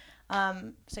happy.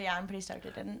 So yeah, I'm pretty stoked I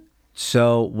didn't.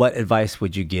 So what advice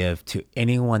would you give to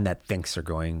anyone that thinks they're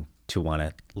going to want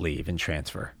to leave and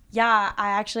transfer? Yeah,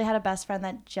 I actually had a best friend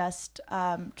that just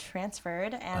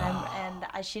transferred, and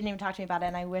she didn't even talk to me about it,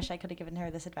 and I wish I could have given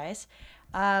her this advice.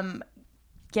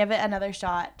 Give it another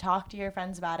shot. Talk to your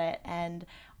friends about it. And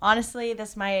honestly,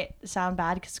 this might sound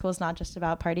bad because school's not just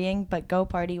about partying, but go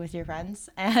party with your friends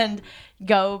and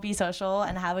go be social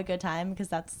and have a good time, because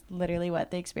that's literally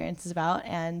what the experience is about.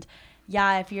 And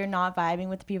yeah, if you're not vibing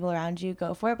with the people around you,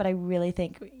 go for it. But I really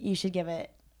think you should give it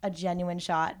a genuine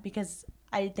shot, because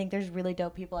I think there's really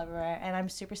dope people everywhere. And I'm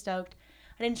super stoked.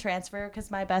 I didn't transfer because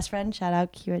my best friend, shout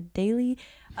out Kira Daly,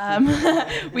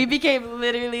 we became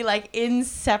literally like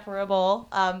inseparable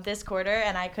this quarter,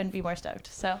 and I couldn't be more stoked.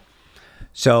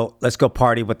 So let's go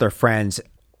party with their friends.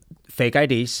 Fake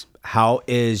IDs. How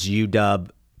is UW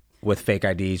with fake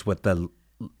IDs, with the,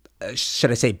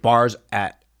 should I say, bars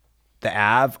at the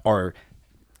Ave or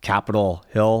Capitol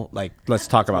Hill? Like, let's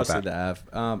talk about Mostly that.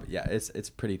 the Ave. Yeah, it's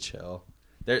pretty chill.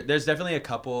 There's definitely a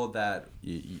couple that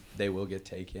they will get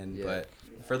taken, but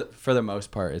for the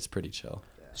most part, it's pretty chill.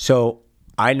 So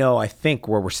I think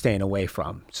where we're staying away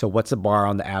from. So what's the bar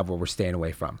on the Ave where we're staying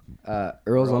away from?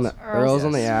 Earl's on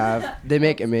the Ave. They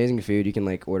make amazing food. You can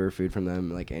like order food from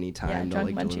them like anytime. They'll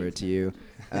like deliver it to you.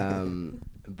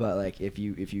 But like if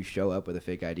you show up with a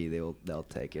fake ID, they'll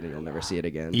take it and you'll never see it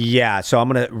again. Yeah. So I'm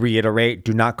gonna reiterate: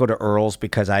 do not go to Earl's,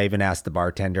 because I even asked the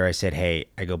bartender. I said, "Hey,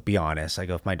 be honest. I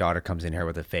go, if my daughter comes in here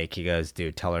with a fake," he goes,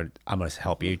 "Dude, tell her I'm gonna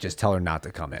help you. Just tell her not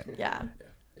to come in." yeah,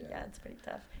 it's pretty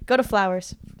tough. Go to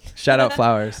Flowers. Shout out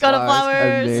Flowers. Go to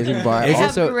Flowers. Amazing bar. They have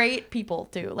Also, great people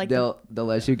too. Like they'll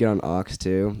let you get on aux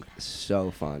too.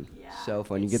 So fun. So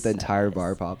fun. You get the so entire nice.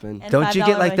 bar popping. And Don't you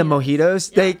get $5 like the mojitos?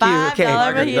 Thank you. Okay.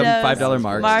 $5 mojitos. $5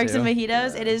 margs, Margs too. and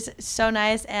mojitos. It is so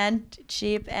nice and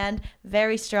cheap and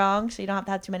very strong, so you don't have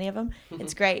to have too many of them.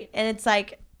 It's great, and it's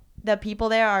like the people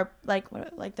there are like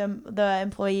the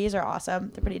employees are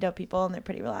awesome. They're pretty dope people, and they're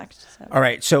pretty relaxed. So. All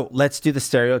right, so let's do the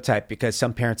stereotype, because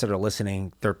some parents that are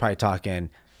listening, they're probably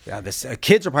talking.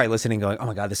 Kids are probably listening, going, "Oh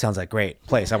my God, this sounds like a great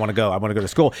place. I want to go. I want to go to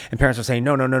school." And parents are saying,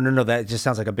 "No, that just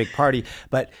sounds like a big party."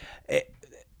 But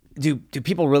do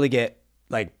people really get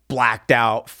like blacked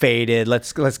out, faded.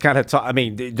 Let's kind of talk. I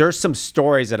mean, there's some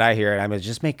stories that I hear, and I mean,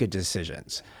 just make good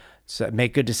decisions. So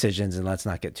make good decisions, and let's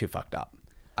not get too fucked up.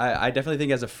 I definitely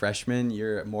think as a freshman,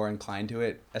 you're more inclined to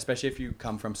it, especially if you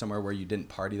come from somewhere where you didn't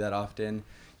party that often.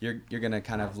 You're going to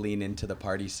kind of lean into the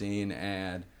party scene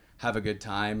and have a good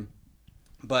time.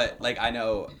 But like I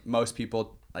know most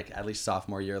people, like at least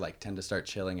sophomore year, like tend to start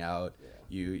chilling out. Yeah.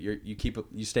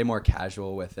 You stay more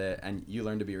casual with it, and you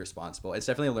learn to be responsible. It's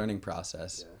definitely a learning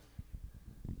process.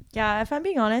 Yeah, if I'm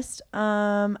being honest,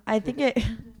 I think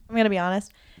I'm gonna be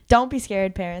honest. Don't be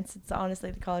scared, parents. It's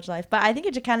honestly the college life. But I think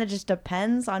it kind of just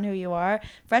depends on who you are.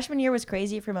 Freshman year was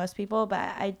crazy for most people,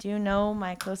 but I do know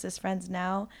my closest friends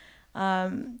now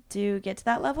do get to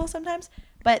that level sometimes.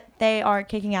 But they are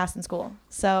kicking ass in school.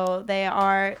 So they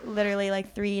are literally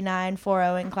like 3.9,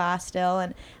 4.0 in class still.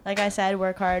 And like I said,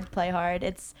 work hard, play hard.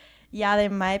 Yeah, they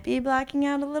might be blacking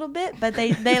out a little bit, but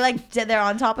they're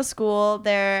on top of school.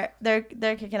 They're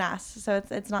kicking ass. So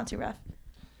it's not too rough.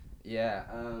 Yeah.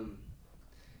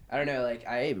 I don't know, like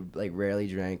I like rarely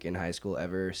drank in high school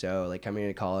ever, so like coming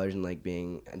into college and like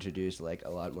being introduced to like a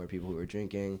lot more people who were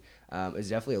drinking, it's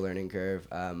definitely a learning curve.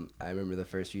 I remember the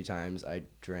first few times I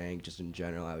drank, just in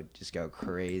general, I would just go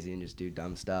crazy and just do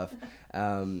dumb stuff,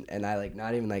 and I like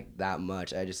not even like that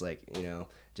much. I just like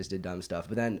just did dumb stuff.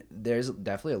 But then there's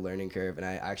definitely a learning curve, and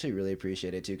I actually really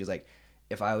appreciate it too, because like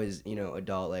if I was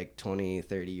adult like 20,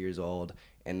 30 years old,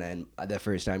 and then the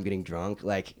first time getting drunk,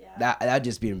 like that'd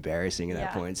just be embarrassing at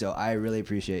that point. So I really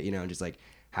appreciate, just like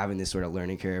having this sort of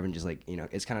learning curve, and just like,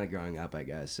 it's kind of growing up, I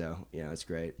guess. So, it's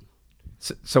great.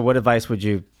 So what advice would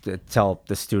you tell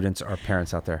the students or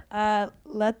parents out there?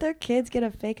 Let their kids get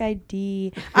a fake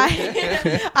ID.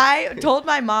 I told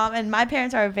my mom, and my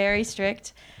parents are very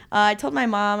strict. I told my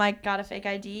mom I got a fake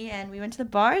ID, and we went to the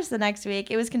bars the next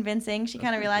week. It was convincing. She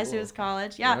kind of realized it was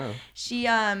college. Yeah. She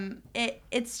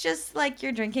it's just like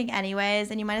you're drinking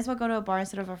anyways, and you might as well go to a bar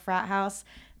instead of a frat house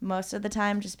most of the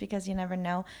time, just because you never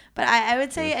know. But I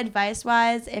would say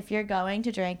advice-wise, if you're going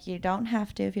to drink, you don't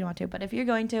have to if you don't want to, but if you're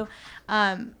going to,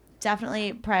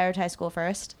 definitely prioritize school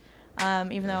first.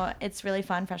 Even though it's really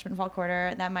fun, freshman fall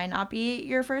quarter, that might not be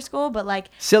your first goal, but like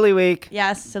silly week.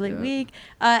 Yes, silly week.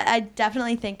 I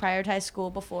definitely think prioritize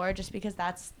school before, just because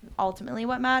that's ultimately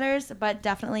what matters. But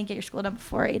definitely get your school done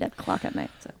before 8 o'clock at night.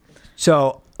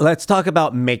 So let's talk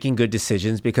about making good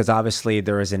decisions, because obviously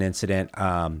there was an incident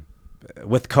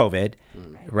with COVID,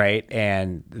 right?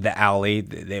 And the alley,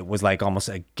 it was like almost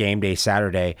a game day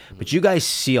Saturday. But you guys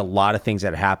see a lot of things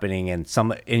that are happening, and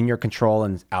some in your control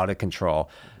and out of control.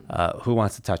 Who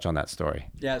wants to touch on that story?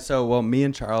 Yeah, so me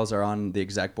and Charles are on the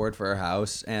exec board for our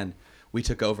house, and we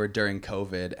took over during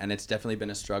COVID, and it's definitely been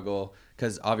a struggle,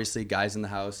 because obviously guys in the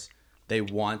house, they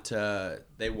want to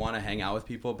hang out with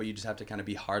people, but you just have to kind of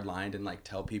be hard-lined and like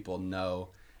tell people no,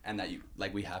 and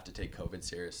that we have to take COVID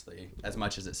seriously, as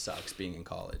much as it sucks being in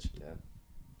college.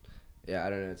 Yeah, I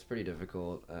don't know, it's pretty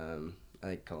difficult. I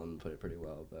think Colin put it pretty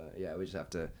well, but yeah, we just have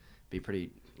to be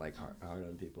pretty like hard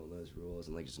on people and those rules,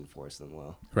 and like just enforce them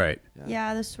well. Right.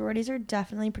 Yeah, the sororities are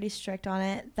definitely pretty strict on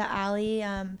it. The alley,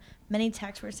 many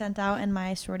texts were sent out in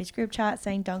my sororities group chat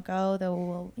saying don't go. There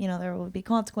will be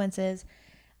consequences.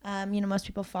 Most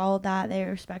people followed that. They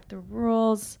respect the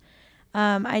rules.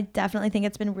 I definitely think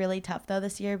it's been really tough though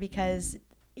this year, because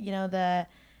the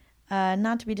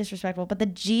not to be disrespectful, but the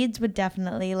GEDs would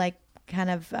definitely like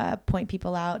kind of point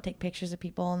people out, take pictures of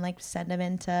people, and like send them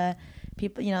into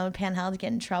people, panhandle to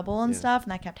get in trouble and stuff,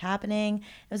 and that kept happening.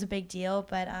 It was a big deal,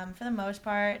 but for the most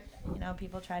part,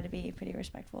 people try to be pretty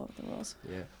respectful of the rules.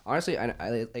 Yeah, honestly, I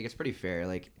like it's pretty fair.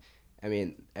 Like, I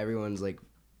mean, everyone's like,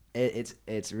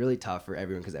 it's really tough for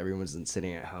everyone, because everyone's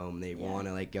sitting at home. They want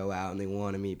to like go out, and they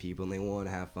want to meet people, and they want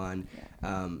to have fun.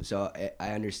 So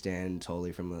I understand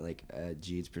totally from like a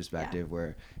G's perspective,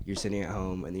 where you're sitting at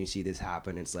home and you see this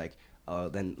happen. It's like, oh,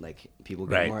 then like people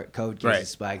get more COVID cases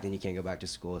spike, then you can't go back to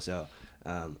school. So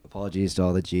apologies to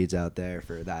all the G's out there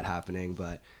for that happening,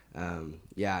 but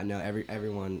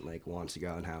everyone like wants to go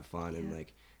out and have fun, and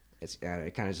like it's kind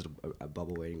of just a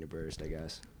bubble waiting to burst, I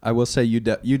guess. I will say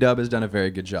UW has done a very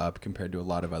good job compared to a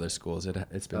lot of other schools.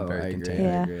 It's been very contained.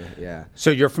 Yeah. I agree. Yeah. So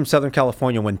you're from Southern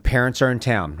California. When parents are in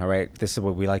town, all right, this is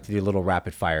what we like to do, a little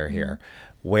rapid fire here.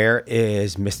 Where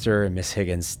is Mr. and Miss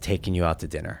Higgins taking you out to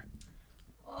dinner?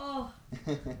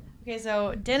 Okay,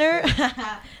 so dinner,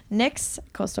 Nick's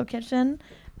Coastal Kitchen,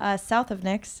 south of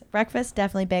Nick's. Breakfast,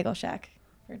 definitely Bagel Shack.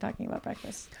 We're talking about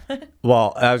breakfast.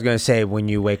 Well, I was going to say, when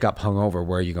you wake up hungover,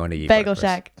 where are you going to eat Bagel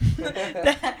breakfast?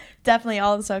 Shack. Definitely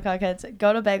all the SoCal kids.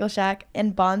 Go to Bagel Shack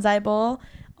in Bonsai Bowl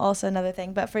also another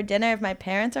thing. But for dinner, if my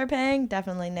parents are paying,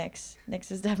 definitely Nick's.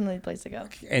 Nick's is definitely the place to go.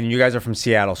 And you guys are from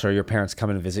Seattle, so are your parents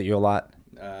coming to visit you a lot?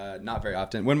 Not very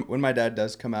often. When my dad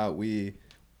does come out,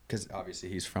 because obviously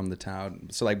he's from the town.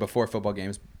 So like before football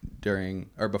games,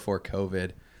 before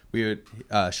COVID, we would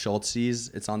Schultz's.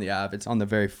 It's on the Ave. It's on the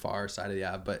very far side of the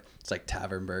Ave, but it's like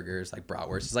tavern burgers, like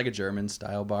bratwurst. It's like a German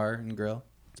style bar and grill.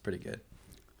 It's pretty good.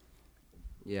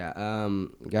 Yeah,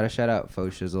 gotta shout out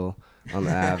Faux Shizzle on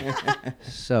the Ave.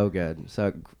 So good.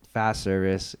 So fast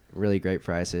service, really great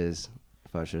prices.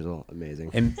 Faux Shizzle,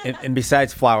 amazing. And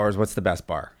besides Flowers, what's the best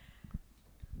bar?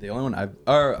 The only one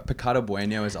Picado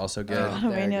Bueno is also good. Oh, they're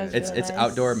Bueno is good. really It's nice.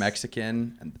 outdoor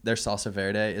Mexican. And their salsa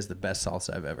verde is the best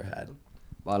salsa I've ever had.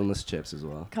 Bottomless chips as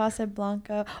well. Casa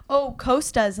Blanca. Oh,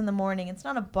 Costa's in the morning. It's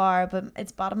not a bar, but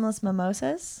it's bottomless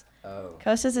mimosas. Oh.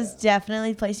 Costa's is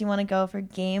definitely the place you want to go for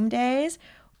game days,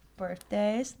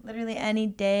 birthdays, literally any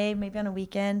day, maybe on a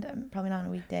weekend. Probably not on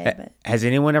a weekday, but Has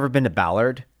anyone ever been to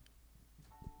Ballard?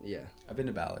 Yeah. I've been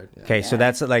to Ballard. Okay, so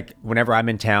that's like whenever I'm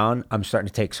in town, I'm starting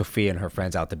to take Sophia and her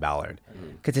friends out to Ballard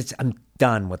because I'm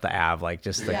done with the Ave, like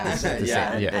just like Yeah. this,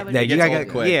 Yeah. yeah. That would Yeah, be you It gotta gets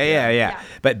go- old quick. yeah. Yeah.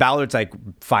 But Ballard's like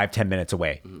 5-10 minutes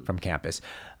away from campus.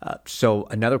 So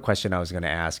another question I was going to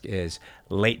ask is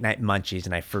late night munchies,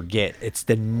 and I forget it's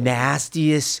the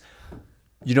nastiest.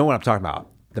 You know what I'm talking about?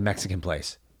 The Mexican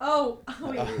place. oh,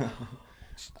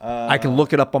 I can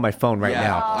look it up on my phone right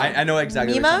now. I know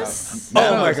exactly. Mimos? What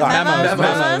you're talking Oh my God.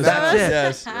 Memos. That's it.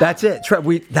 Yes. That's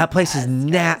it. That place is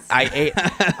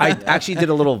I actually did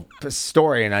a little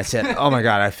story and I said, "Oh my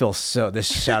God, I feel so." This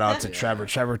shout out to Trevor.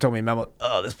 Trevor told me, "Memo,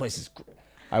 oh, this place is."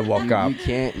 I woke up. You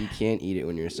can't eat it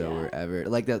when you're sober ever.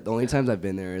 Like the only times I've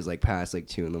been there is like past like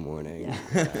 2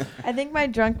 a.m. I think my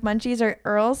drunk munchies are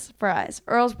Earl's fries.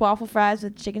 Earl's waffle fries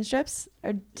with chicken strips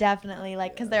are definitely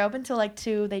like, because they're open till like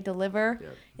 2, they deliver.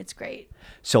 It's great.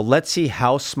 So let's see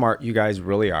how smart you guys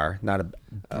really are. Not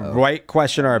a right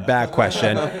question or a bad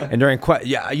question. And during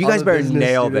you guys better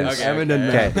nail this. I haven't done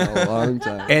that in a long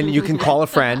time. And you can call a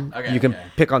friend. Okay, You can okay.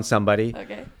 pick on somebody.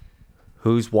 Okay.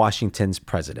 Who's Washington's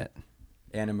president?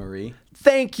 Anna Marie.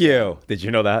 Thank you. Did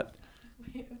you know that?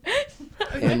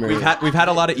 And We've had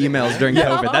a lot of emails during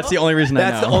COVID. That's the only reason I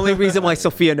know. That's the only reason why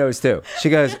Sophia knows too. She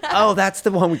goes, "Oh, that's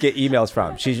the one we get emails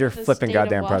from. She's your The flipping state of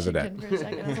goddamn Washington president." for a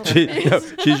second. That's what it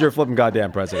is. She's your flipping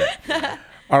goddamn president.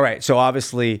 All right. So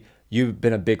obviously you've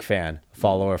been a big fan,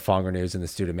 follower of Fonger News and the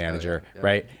student manager,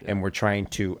 right? And we're trying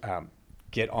to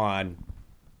get on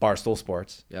Barstool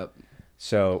Sports. Yep.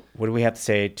 So what do we have to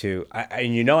say to?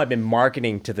 I've been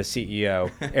marketing to the CEO,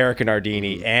 Erica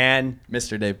Nardini, and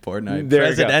Mr. Dave Portnoy, there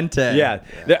you go. Presidente. Yeah.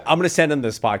 I'm going to send him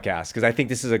this podcast because I think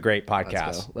this is a great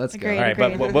podcast. Let's go. Agreed. All right,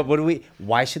 but Agreed. what do we?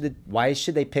 Why should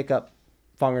they pick up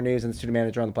Fonger News and the student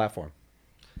manager on the platform?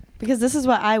 Because this is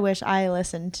what I wish I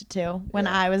listened to when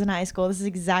I was in high school. This is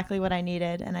exactly what I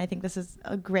needed, and I think this is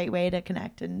a great way to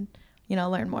connect and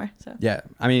learn more. So Yeah,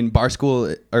 I mean,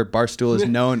 Barstool is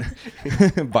known.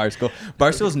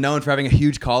 Barstool is known for having a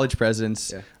huge college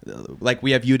presence. Like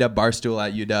we have UW Barstool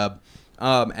at UW,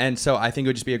 and so I think it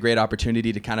would just be a great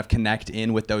opportunity to kind of connect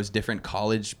in with those different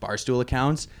college Barstool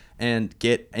accounts and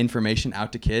get information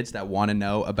out to kids that want to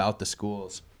know about the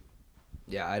schools.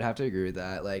 Yeah, I'd have to agree with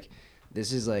that. Like,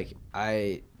 this is like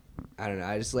I don't know.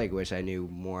 I just like wish I knew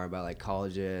more about like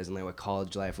colleges and like what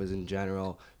college life was in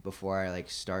general before I like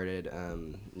started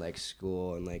like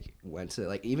school and like went to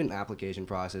like even application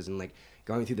process and like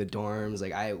going through the dorms.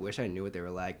 Like I wish I knew what they were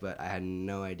like, but I had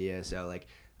no idea. So like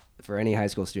for any high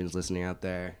school students listening out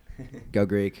there, go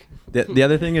Greek. The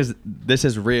other thing is this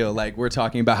is real. Like we're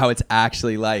talking about how it's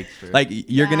actually like. Like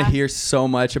you're gonna hear so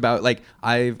much about like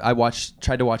I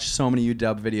tried to watch so many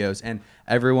UW videos and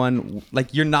everyone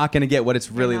like you're not gonna get what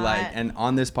it's really not. like. And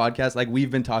on this podcast, like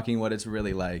we've been talking what it's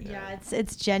really like. yeah,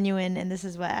 it's genuine, and this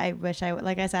is what I wish I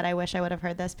like I said, I wish I would have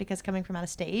heard this, because coming from out of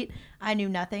state, I knew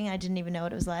nothing. I didn't even know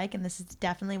what it was like, and this is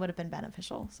definitely would have been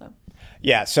beneficial. So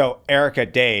Yeah. So Erica,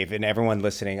 Dave, and everyone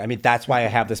listening, I mean, that's why I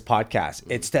have this podcast.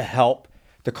 It's to help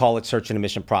the college search and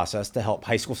admission process, to help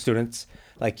high school students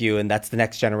like you, and that's the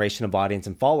next generation of audience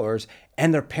and followers,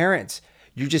 and their parents.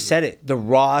 You just said it, the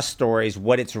raw stories,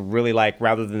 what it's really like,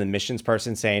 rather than the admissions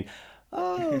person saying,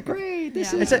 "Oh, great,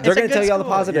 this is." They're going to tell you all the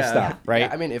positive stuff, right? Yeah,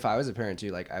 I mean, if I was a parent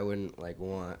too, like I wouldn't like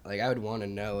want like I would want to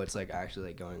know what's like actually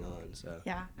like going on. So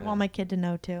yeah, I want my kid to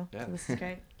know too. Yeah. So this is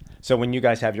great. So when you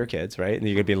guys have your kids, right, and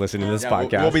you're going to be listening to this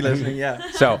podcast, We'll be listening.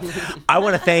 Yeah. So I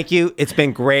want to thank you. It's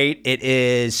been great. It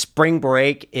is spring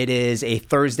break. It is a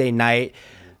Thursday night.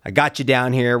 I got you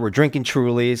down here. We're drinking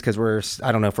Trulies because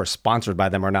I don't know if we're sponsored by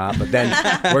them or not, but then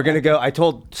we're going to go. I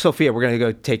told Sophia, we're going to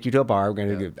go take you to a bar.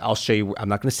 I'll show you. I'm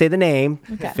not going to say the name.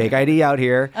 Okay. Fake ID out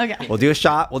here. Okay. We'll do a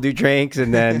shot. We'll do drinks,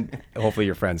 and then hopefully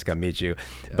your friends come meet you.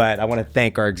 But I want to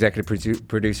thank our executive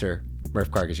producer, Murph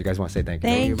Carcass. You guys want to say thank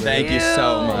you? Thank you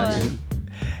so much. And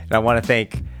I want to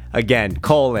thank, again,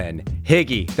 Colin,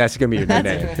 Higgy, that's going to be your new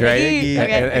name, right? Higgy.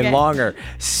 Okay, And longer.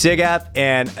 Sigap,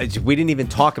 and we didn't even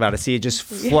talk about it. See, it just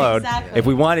flowed. Exactly. If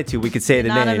we wanted to, we could say the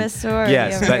name. Anonymous story.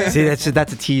 Yes, but see,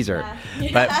 that's a teaser.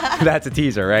 But that's a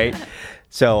teaser, right?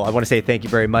 So I want to say thank you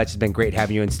very much. It's been great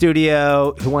having you in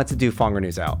studio. Who wants to do Fonger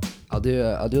News Out? I'll do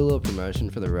a little promotion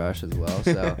for the Rush as well.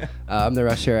 So I'm the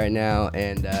Rush here right now,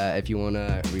 and if you want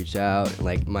to reach out,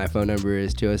 like my phone number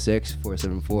is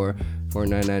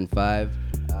 206-474-4995.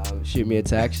 Shoot me a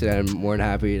text, and I'm more than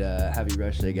happy to have you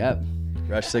rush Sig Up.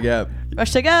 Rush Sig Up.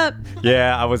 Rush Sig Up.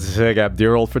 Yeah, I was a Sigap,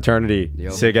 dear old fraternity.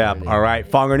 Sigap. All right,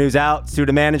 Fonger News Out.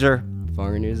 Student manager.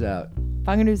 Fonger News out.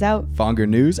 Fonger News out. Fonger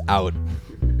News out.